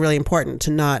 it's also really important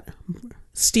to not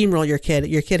steamroll your kid.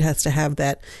 Your kid has to have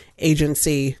that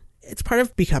agency. It's part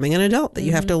of becoming an adult that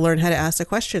you have to learn how to ask a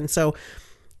question. So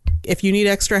if you need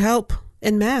extra help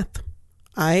in math,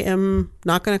 I am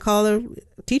not going to call the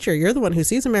teacher. You're the one who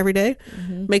sees them every day.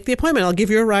 Make the appointment. I'll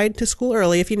give you a ride to school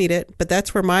early if you need it. But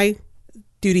that's where my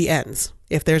duty ends.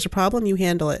 If there's a problem, you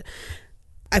handle it.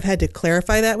 I've had to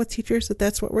clarify that with teachers that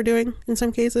that's what we're doing in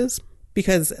some cases,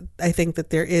 because I think that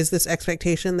there is this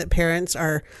expectation that parents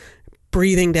are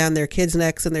breathing down their kids'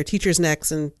 necks and their teachers'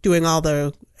 necks and doing all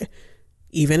the,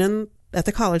 even at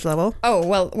the college level. Oh,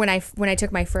 well, when I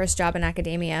took my first job in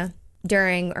academia,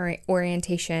 during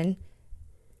orientation,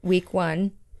 week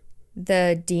 1,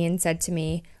 the dean said to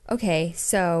me, okay,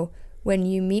 so when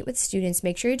you meet with students,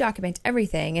 make sure you document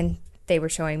everything. And they were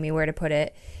showing me where to put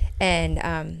it. And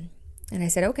I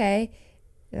said, okay,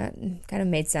 that kind of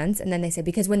made sense. And then they said,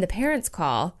 because when the parents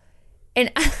call,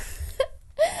 and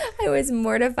I was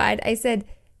mortified. I said,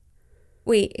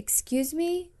 wait, excuse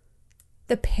me?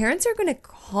 The parents are going to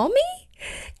call me?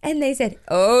 And they said,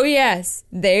 oh, yes,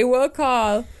 they will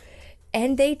call.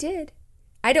 And they did.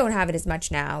 I don't have it as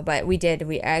much now, but we did.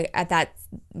 At that,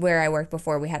 where I worked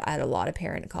before, we had a lot of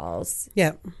parent calls.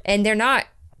 Yeah. And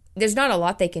there's not a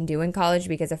lot they can do in college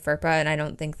because of FERPA, and I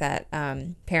don't think that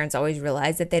parents always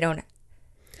realize that they don't,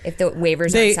 if the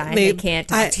waivers aren't signed, they can't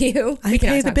talk to you. I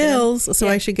pay the bills, so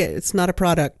I should get, it's not a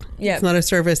product. Yeah. It's not a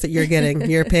service that you're getting.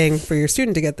 You're paying for your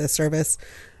student to get this service.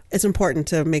 It's important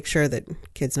to make sure that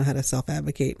kids know how to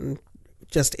self-advocate and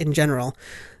just in general.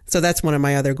 So that's one of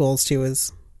my other goals too,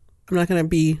 is I'm not going to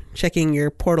be checking your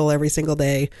portal every single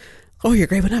day. Oh, you're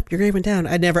grading up, you're grading down.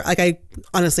 I never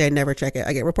check it.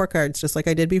 I get report cards just like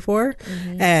I did before.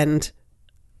 And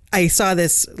I saw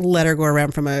this letter go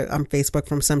around on Facebook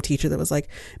from some teacher that was like,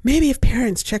 maybe if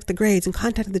parents checked the grades and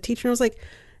contacted the teacher. And I was like,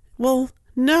 well,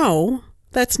 no,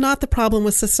 that's not the problem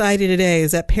with society today,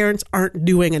 is that parents aren't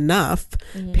doing enough.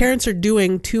 Parents are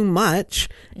doing too much,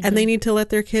 and they need to let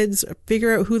their kids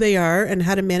figure out who they are and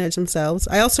how to manage themselves.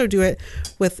 I also do it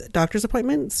with doctor's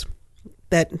appointments,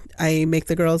 that I make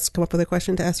the girls come up with a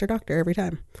question to ask their doctor every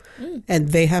time. And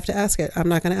they have to ask it. I'm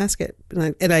not going to ask it.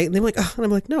 And they're like, oh, and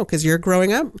I'm like, no, because you're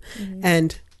growing up.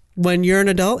 And when you're an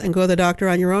adult and go to the doctor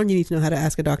on your own, you need to know how to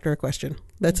ask a doctor a question.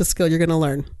 That's a skill you're going to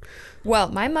learn. Well,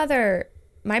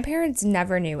 my parents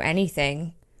never knew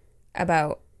anything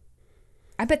about,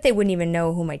 I bet they wouldn't even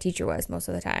know who my teacher was most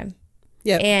of the time.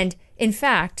 Yeah. And in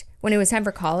fact, when it was time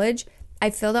for college, I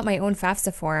filled out my own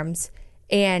FAFSA forms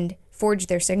and forged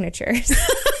their signatures.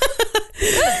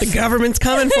 The government's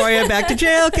coming for you. Back to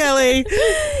jail, Kelly.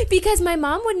 Because my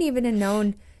mom wouldn't even have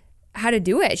known how to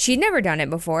do it. She'd never done it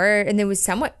before, and it was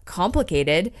somewhat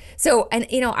complicated. So, and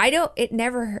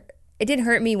it didn't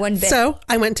hurt me one bit. So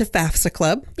I went to FAFSA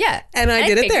Club. Yeah. And I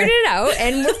did it there. figured it out,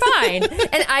 and we're fine.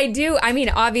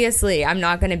 And obviously, I'm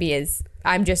not going to be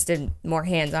I'm just a more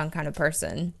hands-on kind of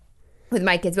person with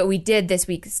my kids. But we did this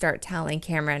week start telling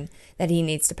Cameron that he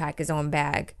needs to pack his own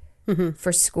bag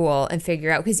for school and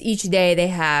figure out, because each day they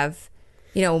have,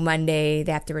 Monday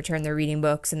they have to return their reading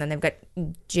books, and then they've got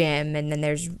gym, and then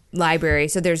there's library.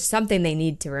 So there's something they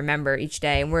need to remember each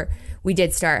day. And we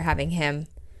did start having him,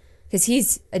 because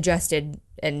he's adjusted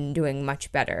and doing much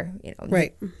better.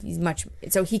 Right. He's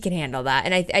so he can handle that.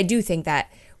 And I do think that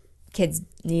kids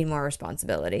need more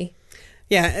responsibility.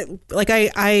 Yeah. Like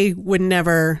I would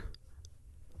never,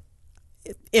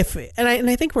 and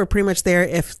I think we're pretty much there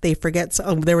if they forget.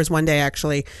 There was one day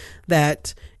actually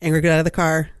that Ingrid got out of the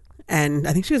car, and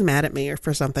I think she was mad at me or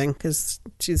for something, because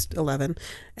she's 11,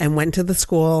 and went to the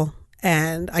school,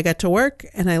 and I got to work,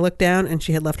 and I looked down, and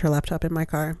she had left her laptop in my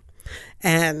car.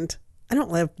 And I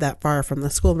don't live that far from the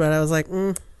school, but I was like,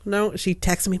 no. She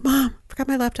texted me, Mom, forgot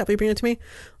my laptop. Will you bring it to me?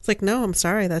 I was like, no, I'm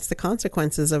sorry. That's the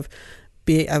consequences of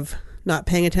not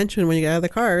paying attention when you get out of the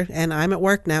car. And I'm at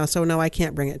work now, so no, I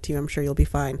can't bring it to you. I'm sure you'll be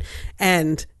fine.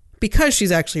 And because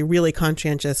she's actually really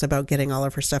conscientious about getting all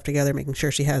of her stuff together, making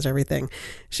sure she has everything,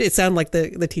 it sounded like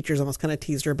the teachers almost kind of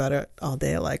teased her about it all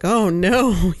day. Like, oh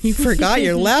no, you forgot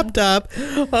your laptop.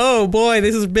 Oh boy,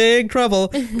 this is big trouble,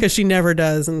 because she never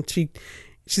does. And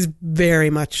she's very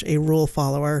much a rule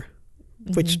follower,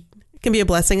 which can be a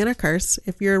blessing and a curse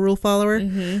if you're a rule follower.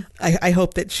 I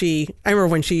hope that I remember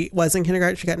when she was in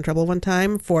kindergarten, she got in trouble one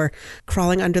time for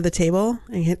crawling under the table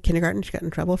in kindergarten. She got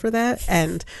in trouble for that.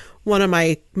 And one of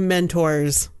my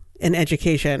mentors in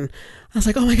education, I was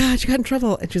like, oh my God, she got in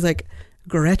trouble. And she's like,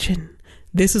 Gretchen,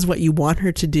 this is what you want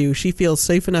her to do. She feels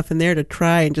safe enough in there to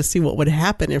try and just see what would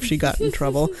happen if she got in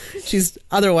trouble. She's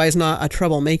otherwise not a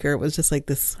troublemaker. It was just like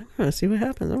this, I'm going to see what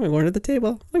happens. I'm going to go under the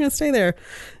table. I'm going to stay there.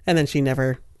 And then she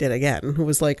never did again. It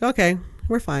was like, okay,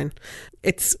 we're fine.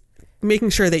 It's making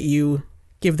sure that you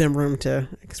give them room to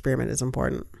experiment is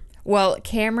important. Well,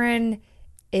 Cameron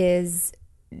is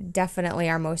definitely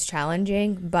our most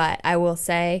challenging, but I will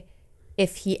say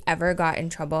if he ever got in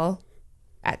trouble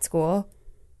at school,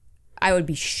 I would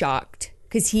be shocked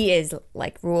because he is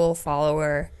like rule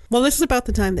follower. Well, this is about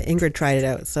the time that Ingrid tried it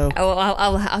out. So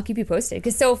I'll keep you posted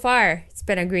because so far it's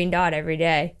been a green dot every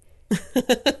day.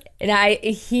 And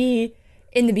he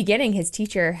in the beginning, his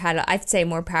teacher had, I'd say,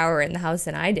 more power in the house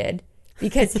than I did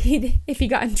because if he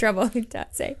got in trouble, he'd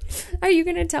say, "Are you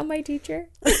going to tell my teacher?"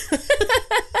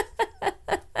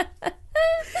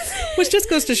 Which just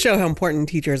goes to show how important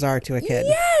teachers are to a kid.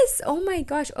 Yes. Oh my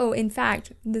gosh. Oh, in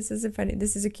fact, this is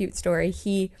a cute story.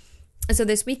 So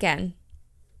this weekend,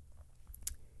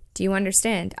 do you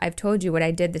understand? I've told you what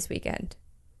I did this weekend.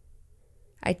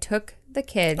 I took the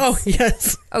kids. Oh,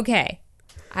 yes. Okay.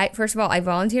 First of all, I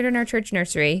volunteered in our church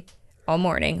nursery all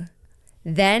morning.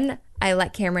 Then I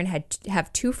let Cameron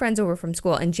have 2 friends over from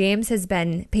school, and James has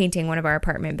been painting one of our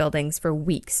apartment buildings for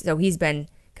weeks. So he's been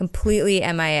completely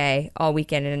MIA all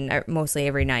weekend and mostly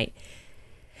every night.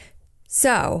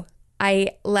 So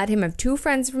I let him have 2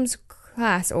 friends from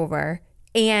class over.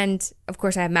 And of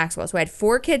course I have Maxwell. So I had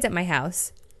 4 kids at my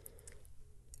house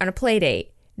on a play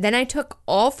date. Then I took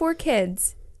all 4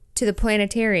 kids to the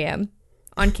planetarium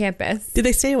on campus. Did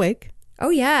they stay awake? Oh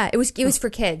yeah. It was for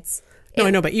kids. No, I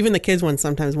know, but even the kids ones,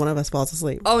 sometimes one of us falls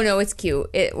asleep. Oh no, it's cute.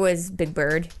 It was Big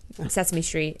Bird, Sesame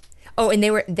Street. Oh, and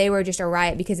they were just a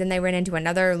riot because then they ran into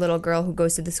another little girl who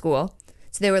goes to the school.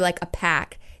 So they were like a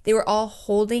pack. They were all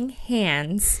holding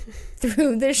hands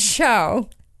through the show.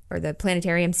 Or the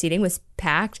planetarium seating was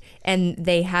packed. And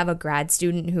they have a grad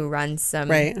student who runs some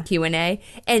Q&A.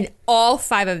 And all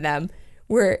 5 of them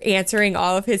were answering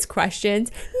all of his questions.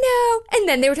 No. And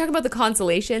then they were talking about the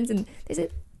constellations. And they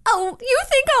said, "Oh, you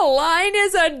think a lion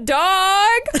is a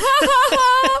dog?"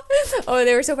 Oh,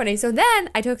 they were so funny. So then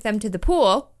I took them to the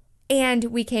pool. And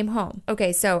we came home.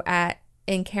 Okay, so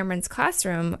in Cameron's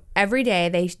classroom, every day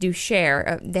they do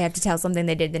share. They have to tell something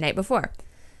they did the night before.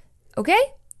 Okay?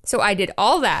 So I did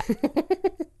all that.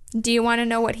 Do you want to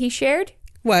know what he shared?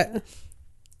 What?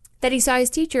 That he saw his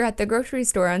teacher at the grocery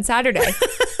store on Saturday.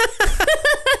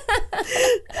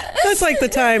 That's like the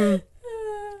time.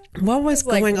 What was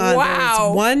going on? Wow. There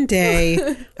was one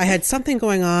day I had something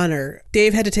going on, or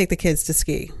Dave had to take the kids to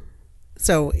ski.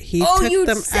 So he took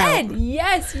them out.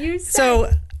 Yes, you said.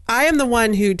 So I am the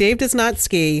one who, Dave does not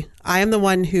ski. I am the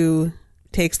one who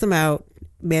takes them out,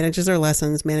 manages their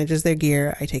lessons, manages their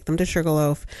gear. I take them to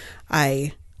Sugarloaf.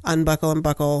 I unbuckle and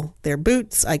buckle their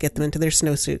boots. I get them into their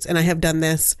snowsuits. And I have done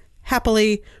this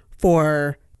happily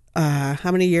for,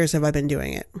 how many years have I been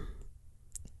doing it?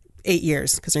 8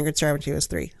 years, because Ingrid started when she was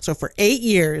 3. So for 8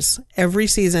 years, every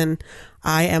season,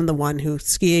 I am the one who,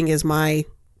 skiing is my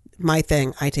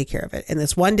thing. I take care of it. And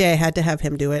this one day I had to have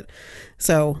him do it.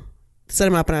 So set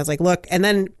him up and I was like, look, and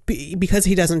then because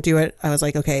he doesn't do it, I was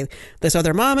like, okay, this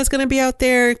other mom is going to be out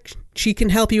there. She can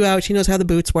help you out. She knows how the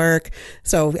boots work.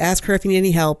 So ask her if you need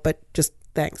any help, but just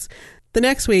thanks. The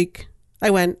next week I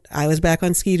was back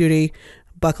on ski duty,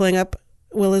 buckling up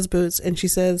Willa's boots. And she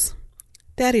says,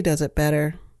 "Daddy does it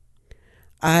better."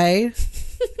 I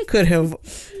could have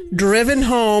driven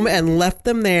home and left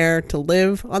them there to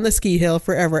live on the ski hill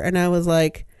forever. And I was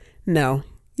like, no,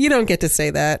 you don't get to say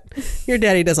that. Your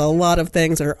daddy does a lot of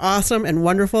things that are awesome and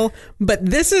wonderful, but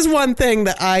this is one thing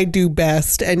that I do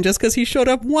best. And just because he showed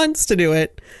up once to do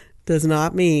it does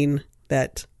not mean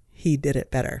that he did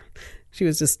it better. She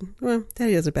was just, well,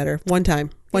 daddy does it better. One time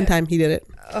he did it.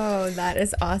 Oh, that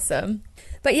is awesome.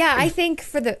 But yeah, I think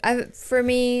for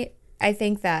me, I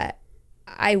think that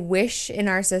I wish in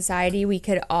our society we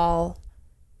could all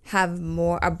have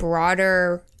a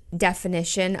broader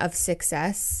definition of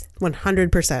success.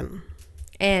 100%.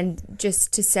 And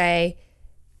just to say,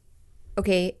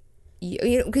 okay,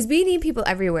 you know, because we need people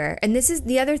everywhere. And this is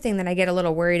the other thing that I get a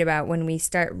little worried about when we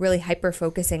start really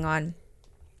hyper-focusing on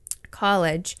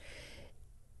college.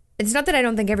 It's not that I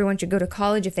don't think everyone should go to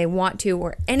college if they want to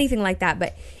or anything like that,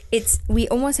 but we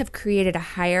almost have created a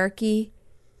hierarchy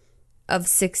of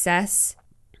success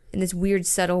in this weird,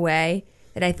 subtle way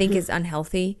that I think is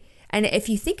unhealthy. And if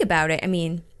you think about it, I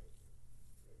mean,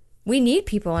 we need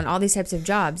people in all these types of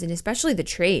jobs, and especially the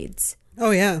trades.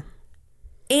 Oh, yeah.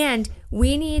 And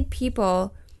we need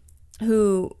people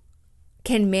who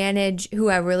can manage, who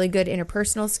have really good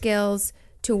interpersonal skills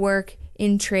to work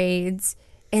in trades.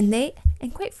 And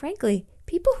quite frankly,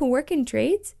 people who work in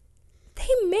trades,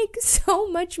 they make so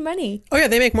much money. Oh, yeah,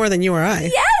 they make more than you or I.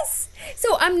 Yes.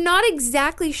 So I'm not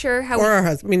exactly sure how. Or our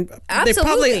husband. I mean,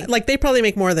 Absolutely. they probably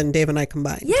make more than Dave and I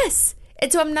combined. Yes.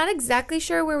 And so I'm not exactly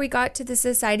sure where we got to the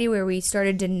society where we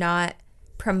started to not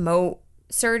promote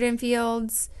certain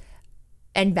fields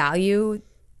and value.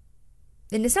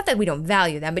 And it's not that we don't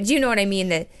value them, but you know what I mean?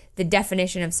 That the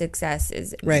definition of success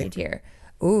is made here.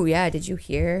 Oh, yeah. Did you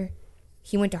hear?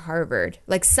 He went to Harvard.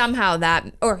 Like somehow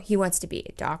that, or he wants to be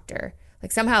a doctor.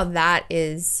 Like somehow that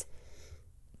is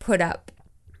put up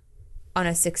on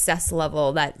a success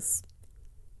level that's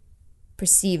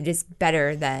perceived as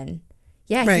better than,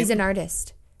 he's an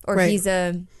artist or he's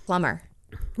a plumber.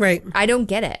 Right. I don't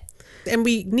get it. And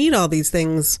we need all these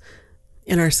things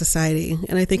in our society.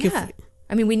 And I think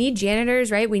we need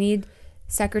janitors, right? We need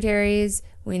secretaries.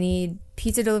 We need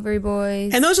pizza delivery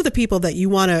boys. And those are the people that you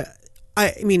want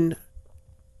to,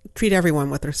 treat everyone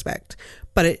with respect.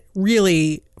 But it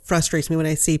really frustrates me when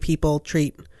I see people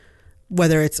treat,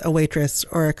 whether it's a waitress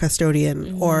or a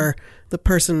custodian or the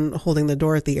person holding the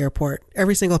door at the airport,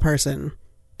 every single person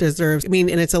deserves, and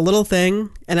it's a little thing,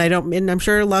 and I'm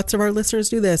sure lots of our listeners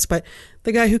do this, but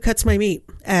the guy who cuts my meat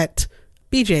at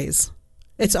BJ's,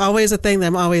 it's always a thing that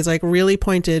I'm always like really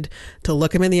pointed to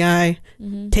look him in the eye,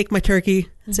 take my turkey,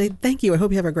 and say, thank you. I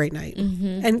hope you have a great night.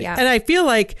 And I feel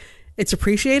like it's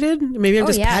appreciated. Maybe I'm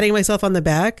just patting myself on the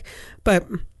back, but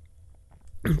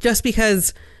just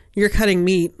because you're cutting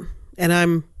meat and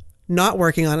I'm not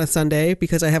working on a Sunday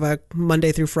because I have a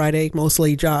Monday through Friday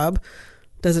mostly job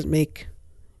doesn't make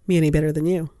me any better than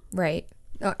you. Right.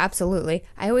 Oh, absolutely.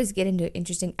 I always get into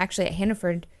interesting, actually at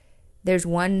Hannaford, there's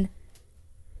one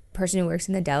person who works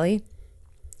in the deli.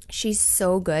 She's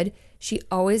so good. She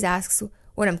always asks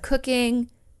what I'm cooking,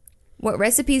 what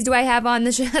recipes do I have on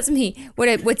this? She asks me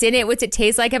what's in it, what's it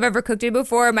taste like, have I ever cooked it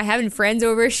before, am I having friends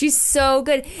over? She's so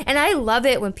good. And I love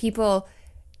it when people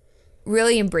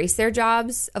really embrace their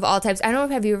jobs of all types. I don't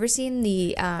know, have you ever seen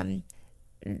the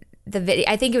video?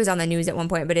 I think it was on the news at one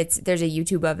point, but there's a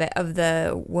YouTube of it, of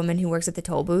the woman who works at the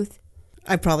toll booth.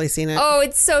 I've probably seen it. Oh,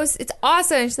 it's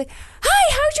awesome. She's like,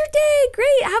 hi, how's your day?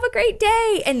 Great, have a great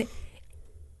day. And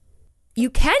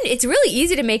it's really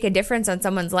easy to make a difference on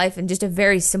someone's life in just a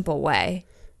very simple way.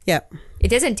 Yeah. It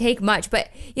doesn't take much, but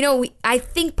I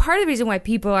think part of the reason why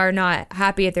people are not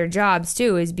happy at their jobs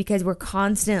too is because we're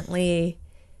constantly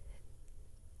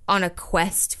on a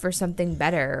quest for something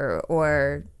better,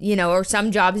 or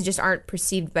some jobs just aren't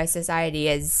perceived by society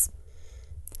as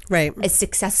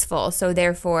successful. So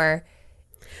therefore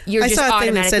you're just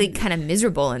automatically kind of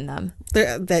miserable in them.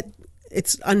 That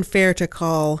it's unfair to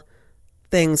call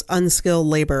things unskilled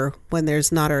labor when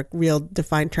there's not a real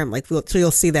defined term. So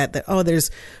you'll see that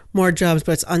there's more jobs,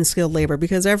 but it's unskilled labor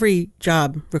because every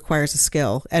job requires a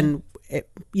skill, and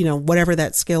whatever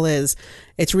that skill is,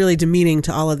 it's really demeaning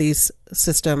to all of these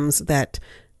systems that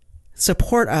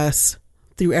support us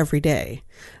through every day.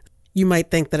 You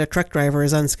might think that a truck driver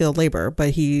is unskilled labor,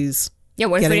 but he's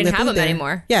what if we didn't have them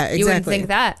anymore? Yeah, exactly. You wouldn't think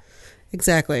that.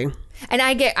 Exactly. And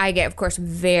I get, of course,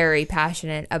 very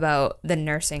passionate about the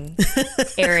nursing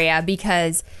area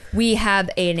because we have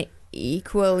an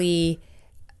equally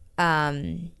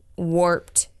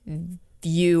warped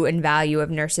view and value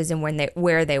of nurses and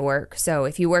where they work. So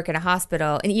if you work in a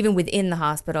hospital, and even within the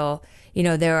hospital,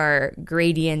 there are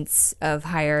gradients of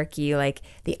hierarchy, like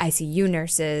the ICU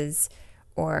nurses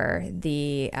or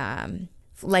the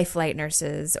life flight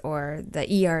nurses or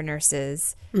the ER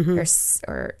nurses,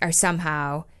 or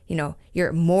somehow,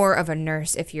 you're more of a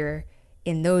nurse if you're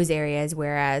in those areas,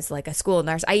 whereas like a school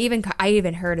nurse, I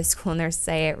even heard a school nurse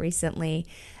say it recently.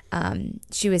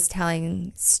 She was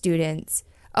telling students,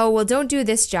 oh, well, don't do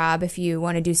this job if you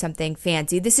want to do something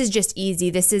fancy. This is just easy.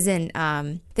 This isn't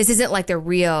like the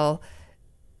real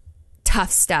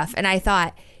tough stuff. And I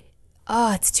thought,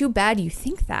 oh, it's too bad you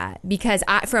think that, because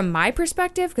from my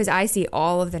perspective, because I see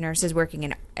all of the nurses working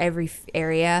in every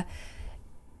area,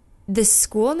 the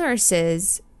school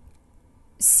nurses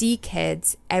see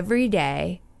kids every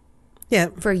day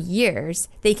for years.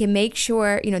 They can make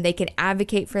sure, they can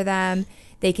advocate for them.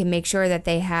 They can make sure that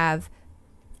they have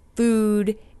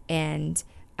food and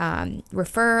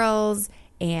referrals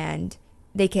and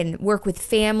they can work with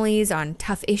families on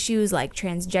tough issues like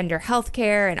transgender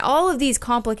healthcare and all of these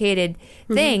complicated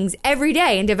things every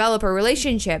day and develop a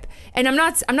relationship. And I'm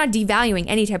not devaluing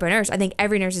any type of nurse. I think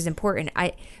every nurse is important.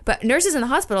 But nurses in the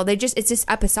hospital, it's just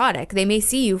episodic. They may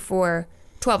see you for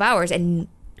 12 hours and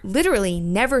literally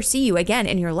never see you again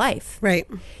in your life. Right.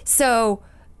 So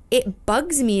it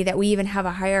bugs me that we even have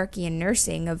a hierarchy in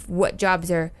nursing of what jobs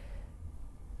are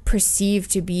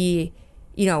perceived to be,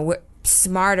 what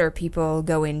smarter people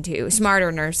go into,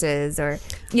 smarter nurses, or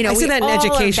I see that in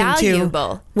education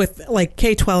too, with like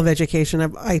K-12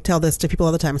 education. I tell this to people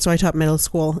all the time. So I taught middle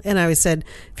school, and I always said,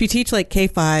 if you teach like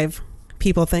K-5,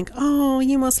 people think, oh,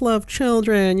 you must love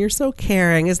children, you're so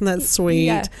caring, isn't that sweet?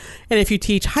 Yeah. And if you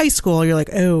teach high school, you're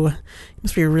like, oh, you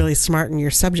must be really smart in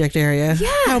your subject area.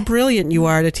 Yeah. How brilliant you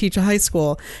are to teach a high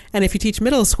school. And if you teach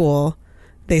middle school,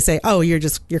 they say, oh, you're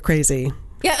crazy.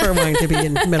 Yeah. For wanting to be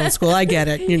in middle school. I get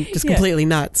it. You're just completely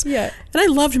nuts. Yeah. And I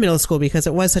loved middle school because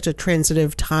it was such a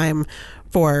transitory time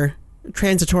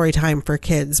for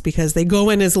kids, because they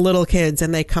go in as little kids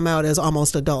and they come out as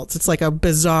almost adults. It's like a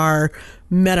bizarre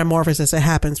metamorphosis that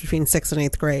happens between 6th and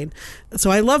 8th grade. So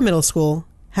I love middle school.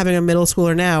 Having a middle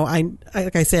schooler now,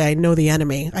 like I say, I know the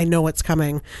enemy. I know what's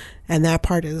coming. And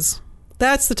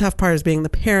that's the tough part, is being the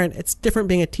parent. It's different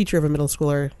being a teacher of a middle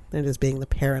schooler than it is being the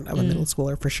parent of a middle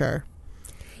schooler, for sure.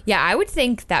 Yeah, I would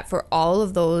think that for all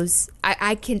of those,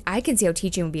 I can see how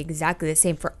teaching would be exactly the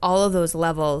same. For all of those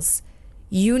levels,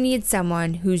 you need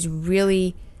someone who's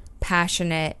really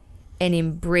passionate and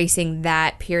embracing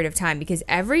that period of time, because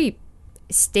every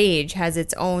stage has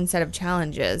its own set of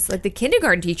challenges. Like the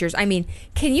kindergarten teachers,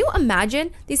 can you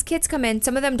imagine these kids come in,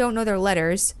 some of them don't know their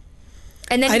letters,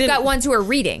 and then you've got ones who are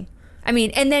reading. And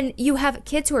then you have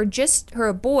kids who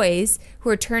are boys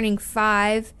who are turning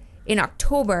 5 in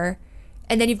October.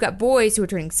 And then you've got boys who are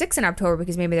turning 6 in October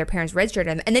because maybe their parents registered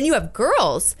them. And then you have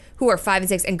girls who are 5 and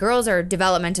 6, and girls are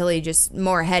developmentally just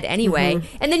more ahead anyway.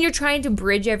 Mm-hmm. And then you're trying to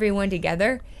bridge everyone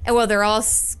together. And while they're all,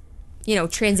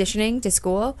 transitioning to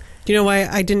school. Do you know why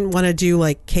I didn't want to do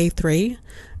like K-3?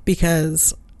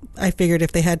 Because I figured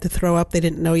if they had to throw up, they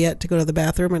didn't know yet to go to the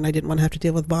bathroom, and I didn't want to have to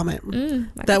deal with vomit.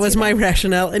 That was my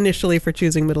rationale initially for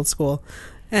choosing middle school.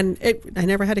 And I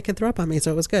never had a kid throw up on me,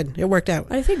 so it was good. It worked out.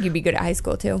 I think you'd be good at high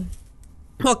school too.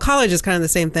 Well, college is kind of the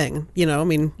same thing,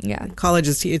 Yeah. College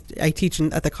is, I teach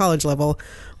at the college level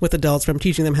with adults, from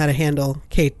teaching them how to handle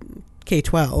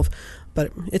K-12,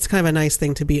 but it's kind of a nice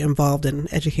thing to be involved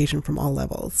in education from all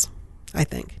levels, I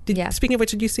think. Speaking of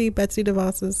which, did you see Betsy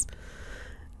DeVos's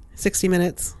 60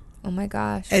 Minutes? Oh my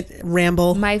gosh.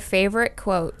 Ramble. My favorite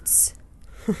quotes.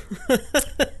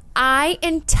 I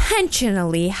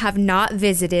intentionally have not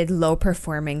visited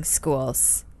low-performing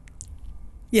schools.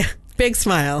 Yeah, big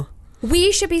smile.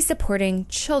 We should be supporting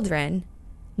children,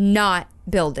 not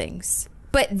buildings.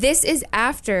 But this is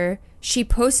after she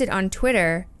posted on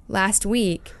Twitter last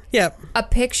week a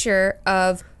picture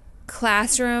of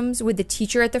classrooms with the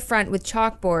teacher at the front with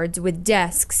chalkboards, with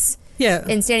desks,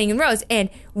 and standing in rows.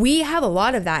 And we have a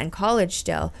lot of that in college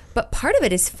still. But part of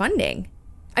it is funding.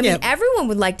 Everyone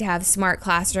would like to have smart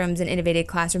classrooms and innovative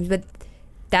classrooms, but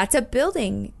that's a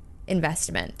building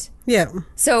investment. Yeah.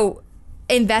 So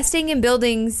investing in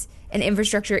buildings and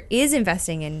infrastructure is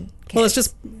investing in kids. Well, it's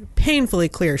just painfully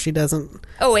clear she doesn't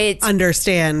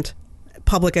understand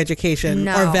public education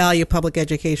or value public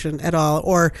education at all,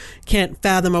 or can't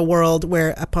fathom a world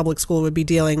where a public school would be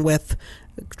dealing with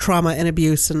trauma and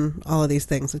abuse and all of these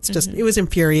things. It's just, it was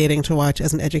infuriating to watch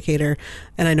as an educator,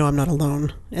 and I know I'm not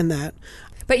alone in that.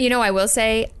 But I will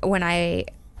say, when I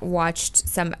watched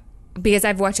because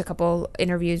I've watched a couple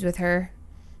interviews with her,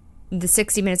 the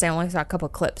 60 Minutes, I only saw a couple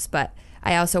clips, but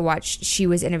I also watched, she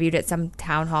was interviewed at some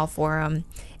town hall forum,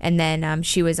 and then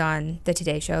she was on the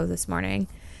Today Show this morning.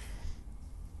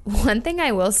 One thing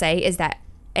I will say is that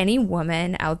any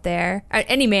woman out there,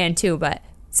 any man too, but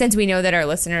since we know that our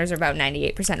listeners are about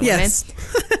 98% women, yes.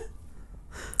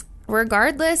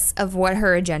 Regardless of what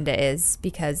her agenda is,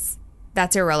 because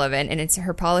that's irrelevant and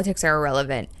her politics are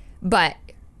irrelevant, but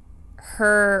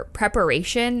her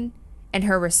preparation and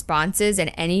her responses in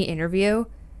any interview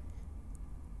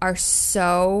it's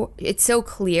so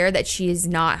clear that she does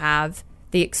not have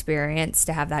the experience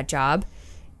to have that job,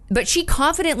 but she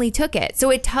confidently took it. So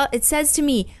it says to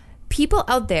me, people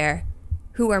out there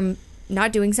who are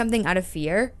not doing something out of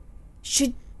fear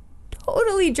should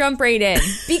totally jump right in,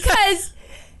 because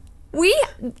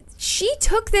she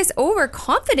took this over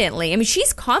confidently.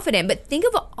 She's confident, but think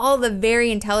of all the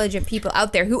very intelligent people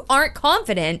out there who aren't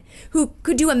confident, who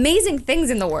could do amazing things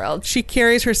in the world. She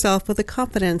carries herself with the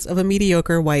confidence of a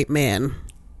mediocre white man.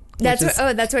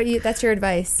 That's your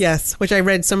advice. Yes, which I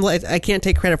read I can't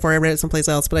take credit for. I read it someplace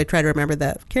else, but I try to remember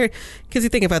that because you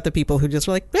think about the people who just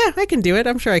were like, yeah, I can do it.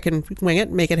 I'm sure I can wing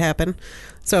it, make it happen.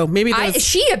 So maybe I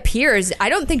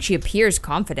don't think she appears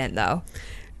confident though.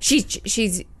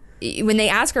 She's when they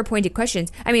ask her pointed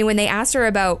questions. I mean, when they asked her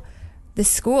about the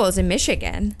schools in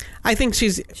Michigan, I think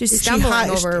she's stumbling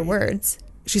over her words.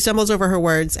 She stumbles over her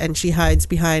words and she hides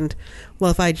behind, well,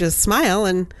 if I just smile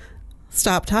and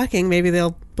stop talking, maybe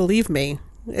they'll believe me.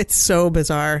 It's so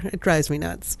bizarre. It drives me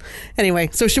nuts. Anyway,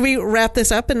 so should we wrap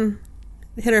this up and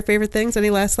hit our favorite things? Any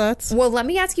last thoughts? Well, let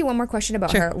me ask you one more question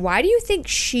about her. Why do you think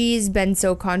she's been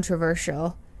so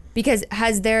controversial? Because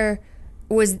who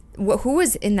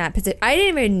was in that position? I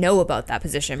didn't even know about that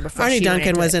position before. Arnie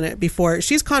Duncan was in it before.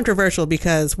 She's controversial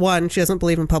because, one, she doesn't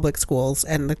believe in public schools,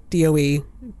 and the DOE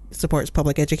supports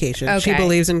public education. Okay. She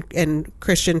believes in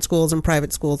Christian schools and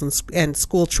private schools and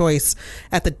school choice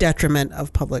at the detriment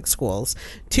of public schools.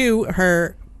 Two,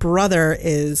 her brother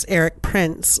is Eric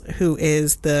Prince, who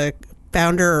is the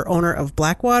founder or owner of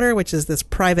Blackwater, which is this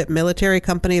private military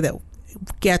company that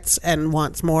gets and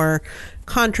wants more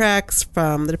contracts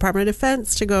from the Department of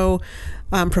Defense to go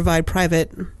provide private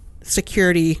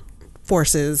security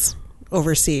forces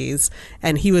overseas.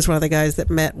 And he was one of the guys that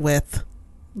met with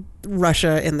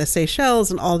Russia in the Seychelles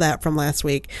and all that from last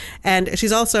week. And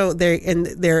she's also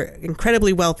they're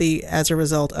incredibly wealthy as a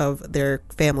result of their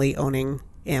family owning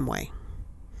Amway,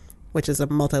 which is a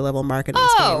multi-level marketing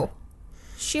scheme.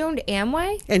 She owned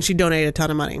Amway? And she donated a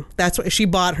ton of money. That's what she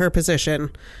bought her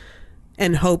position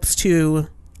and hopes to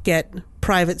get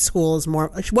private schools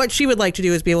more. What she would like to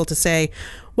do is be able to say,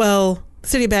 well, the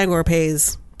city of Bangor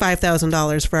pays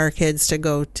 $5,000 for our kids to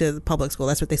go to the public school.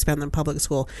 That's what they spend on public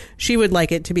school. She would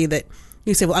like it to be that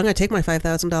you say, well, I'm going to take my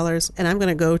 $5,000 and I'm going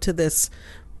to go to this.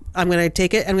 I'm going to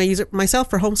take it and I'm going to use it myself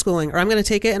for homeschooling, or I'm going to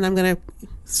take it and I'm going to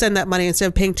send that money instead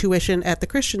of paying tuition at the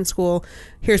Christian school.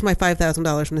 Here's my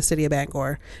 $5,000 from the city of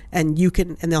Bangor, and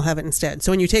they'll have it instead.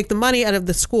 So when you take the money out of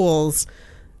the schools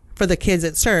for the kids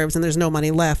it serves, and there's no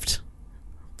money left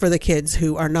for the kids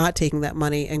who are not taking that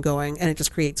money and going, and it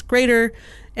just creates greater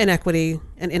inequity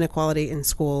and inequality in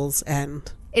schools. And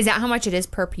is that how much it is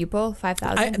per pupil?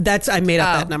 5,000? I made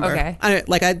up that number. Okay.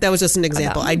 That was just an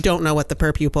example. I don't know what the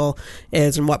per pupil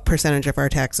is and what percentage of our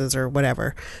taxes or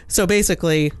whatever. So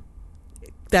basically,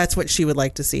 that's what she would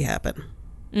like to see happen.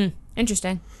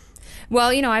 Interesting. Well,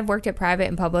 I've worked at private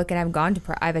and public, and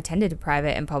I've attended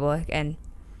private and public, and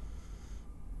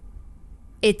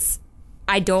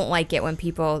I don't like it when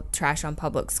people trash on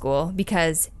public school,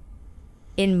 because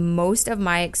in most of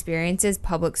my experiences,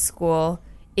 public school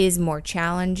is more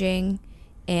challenging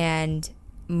and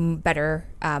better,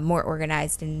 more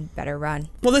organized and better run.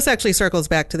 Well, this actually circles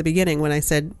back to the beginning when I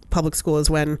said public school is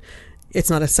when it's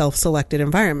not a self-selected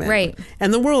environment. Right.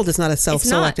 And the world is not a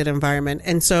self-selected environment.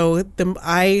 And so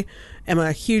I am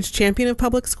a huge champion of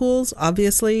public schools,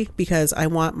 obviously, because I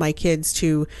want my kids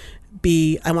to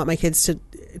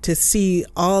see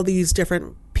all these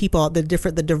different people, the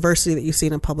diversity that you see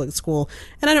in a public school.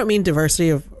 And I don't mean diversity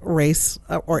of race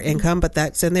or income, but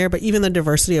that's in there. But even the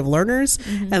diversity of learners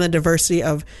and the diversity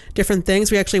of different things.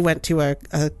 We actually went to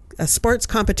a sports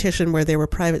competition where there were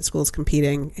private schools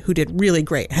competing who did really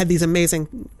great, had these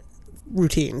amazing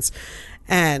routines,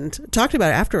 and talked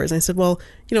about it afterwards. And I said, well,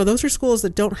 those are schools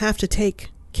that don't have to take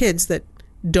kids that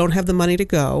don't have the money to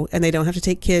go, and they don't have to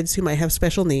take kids who might have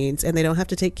special needs, and they don't have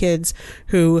to take kids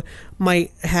who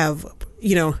might have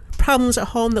problems at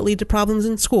home that lead to problems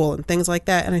in school and things like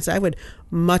that. And I said, I would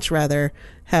much rather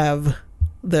have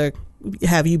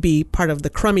you be part of the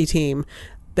crummy team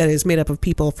that is made up of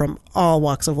people from all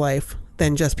walks of life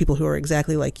than just people who are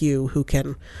exactly like you, who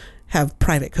can have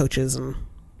private coaches and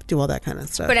do all that kind of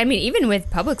stuff. But I mean, even with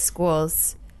public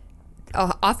schools,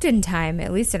 oftentimes,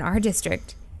 at least in our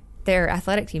district, their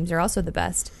athletic teams are also the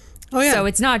best. Oh, yeah. So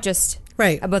it's not just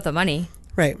about the money.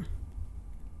 Right.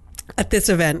 At this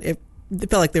event, it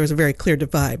felt like there was a very clear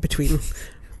divide between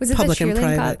public and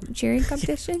private. Cheering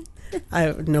competition? I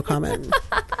have no comment.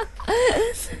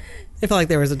 It felt like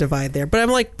there was a divide there. But I'm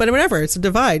like, but whatever, it's a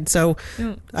divide. So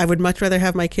I would much rather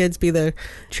have my kids be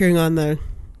cheering on the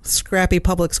scrappy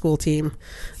public school team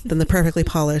than the perfectly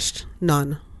polished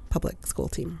non-public school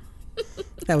team.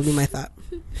 That would be my thought.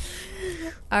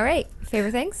 All right.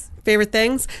 Favorite things? Favorite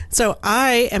things? So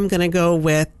I am going to go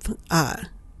with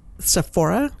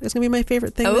Sephora is going to be my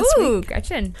favorite thing this week. Ooh,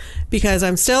 Gretchen. Because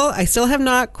I still have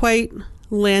not quite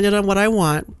landed on what I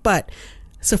want, but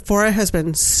Sephora has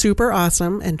been super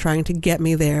awesome and trying to get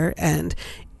me there, and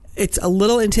it's a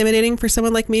little intimidating for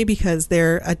someone like me because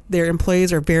their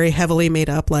employees are very heavily made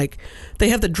up. Like, they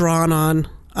have the drawn on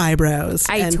eyebrows.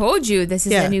 I told you this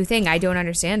is Yeah. a new thing. I don't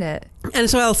understand it. And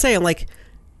so I'll say, I'm like,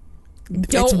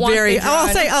 Don't want the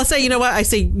I'll say, you know what? I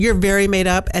say, you're very made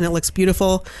up and it looks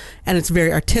beautiful and it's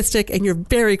very artistic and you're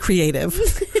very creative.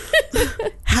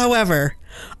 However,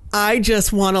 I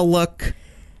just want to look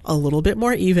a little bit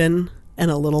more even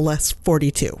and a little less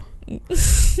 42.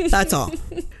 That's all.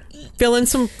 Fill in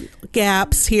some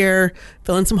gaps here,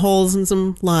 fill in some holes and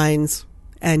some lines,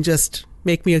 and just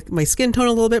make my skin tone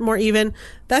a little bit more even.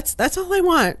 That's all I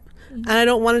want. And I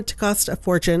don't want it to cost a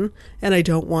fortune, and I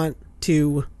don't want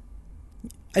to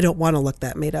look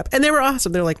that made up. And they were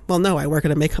awesome. They're like, well, no, I work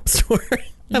at a makeup store.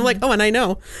 I'm like, oh, and I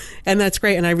know. And that's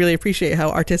great. And I really appreciate how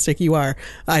artistic you are.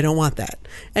 I don't want that.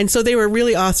 And so they were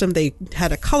really awesome. They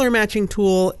had a color matching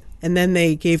tool, and then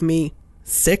they gave me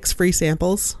 6 free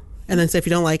samples. And then said, if you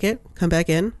don't like it, come back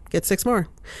in, get 6 more.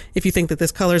 If you think that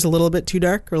this color is a little bit too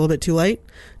dark or a little bit too light,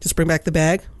 just bring back the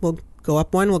bag. We'll go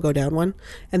up 1, we'll go down 1.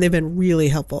 And they've been really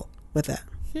helpful with that.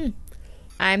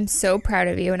 I'm so proud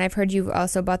of you. And I've heard you've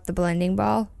also bought the blending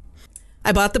ball.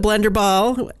 I bought the blender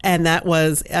ball, and that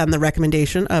was on the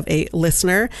recommendation of a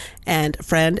listener and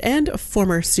friend and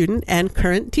former student and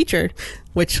current teacher,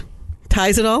 which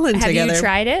ties it all in together. Have you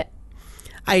tried it?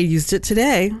 I used it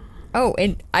today. Oh,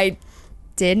 and I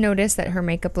did notice that her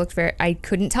makeup looked I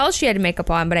couldn't tell she had makeup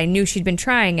on, but I knew she'd been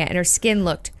trying it, and her skin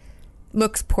looks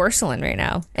porcelain right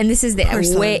now. And this is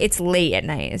it's late at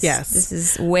night. Yes. This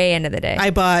is way end of the day.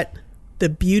 I bought the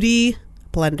Beauty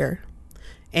Blender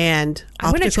and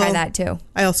I'm going to try that too.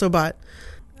 I also bought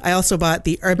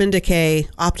the Urban Decay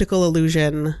Optical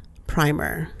Illusion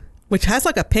Primer, which has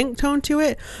like a pink tone to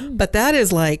it, but that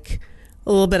is like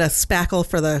a little bit of spackle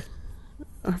for the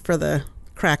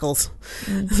crackles.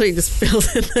 So you just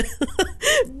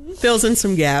fills in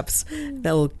some gaps. That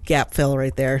little gap fill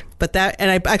right there. But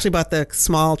and I actually bought the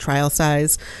small trial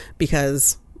size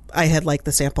because I had liked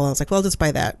the sample. I was like, well, I'll just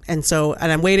buy that. And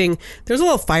I'm waiting. There's a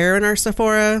little fire in our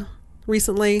Sephora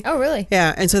recently. Oh, really?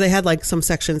 Yeah. And so they had like some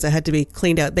sections that had to be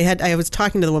cleaned out. I was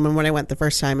talking to the woman when I went the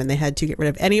first time, and they had to get rid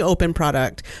of any open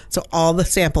product. So all the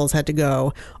samples had to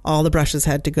go, all the brushes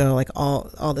had to go, like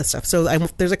all this stuff. So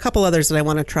there's a couple others that I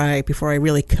want to try before I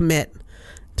really commit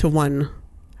to one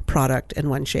product and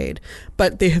one shade.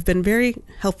 But they have been very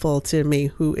helpful to me,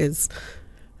 who is,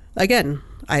 again,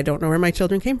 I don't know where my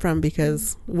children came from,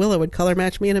 because Willow would color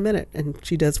match me in a minute, and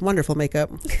she does wonderful makeup,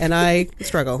 and I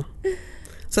struggle.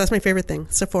 So that's my favorite thing,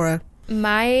 Sephora.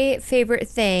 My favorite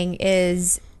thing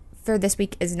for this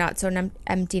week is Not So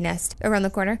Empty Nest around the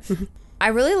corner. Mm-hmm. I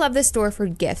really love this store for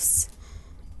gifts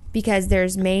because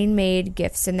there's Maine-made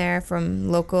gifts in there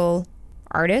from local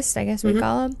artists, I guess we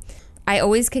call them. I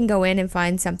always can go in and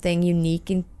find something unique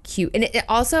and cute. And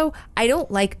also, I don't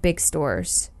like big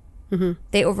stores. Mm-hmm.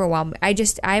 They overwhelm me. I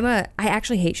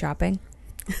actually hate shopping.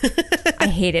 I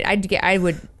hate it.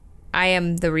 I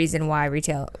am the reason why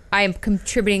I am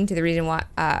contributing to the reason why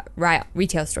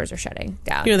retail stores are shutting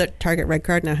down. You know that Target Red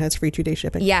Card now has free 2-day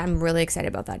shipping? Yeah, I'm really excited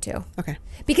about that too. Okay.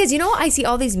 Because I see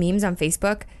all these memes on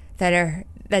Facebook that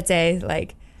say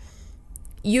like,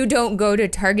 you don't go to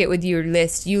Target with your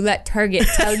list. You let Target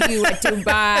tell you what to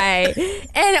buy.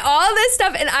 And all this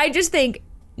stuff. And I just think,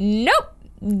 nope,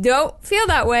 don't feel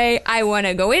that way. I want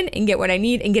to go in and get what I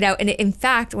need and get out. And in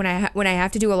fact, when I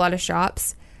have to do a lot of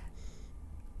shops,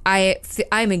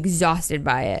 I'm exhausted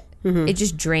by it. Mm-hmm. It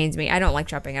just drains me. I don't like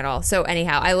shopping at all. So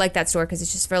anyhow, I like that store because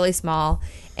it's just fairly small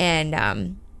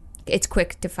and it's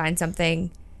quick to find something.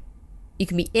 You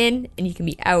can be in and you can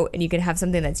be out and you can have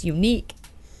something that's unique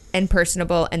and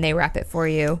personable, and they wrap it for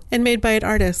you. And made by an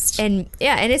artist. And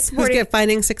yeah, and it's supporting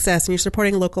finding success, and you're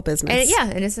supporting local business.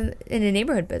 And it's in a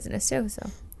neighborhood business too. So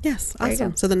yes,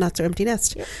 awesome. So the Not So Empty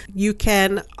Nest. Yep. You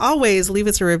can always leave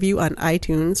us a review on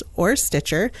iTunes or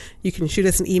Stitcher. You can shoot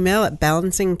us an email at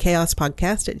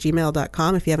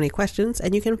balancingchaospodcast@gmail.com if you have any questions.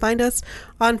 And you can find us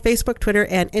on Facebook, Twitter,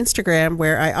 and Instagram,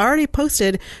 where I already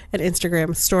posted an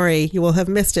Instagram story. You will have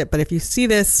missed it, but if you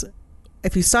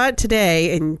saw it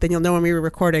today, and then you'll know when we were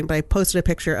recording, but I posted a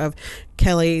picture of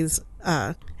Kelly's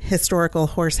historical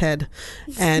horse head,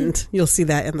 and you'll see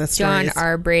that in the stories. John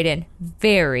R. Braden,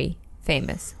 very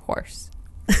famous horse.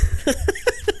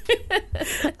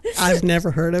 I've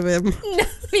never heard of him. No,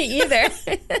 me either.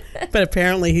 But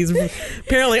apparently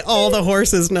all the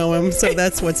horses know him, so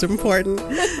that's what's important.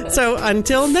 So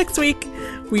until next week,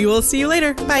 we will see you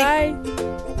later. Bye. Bye.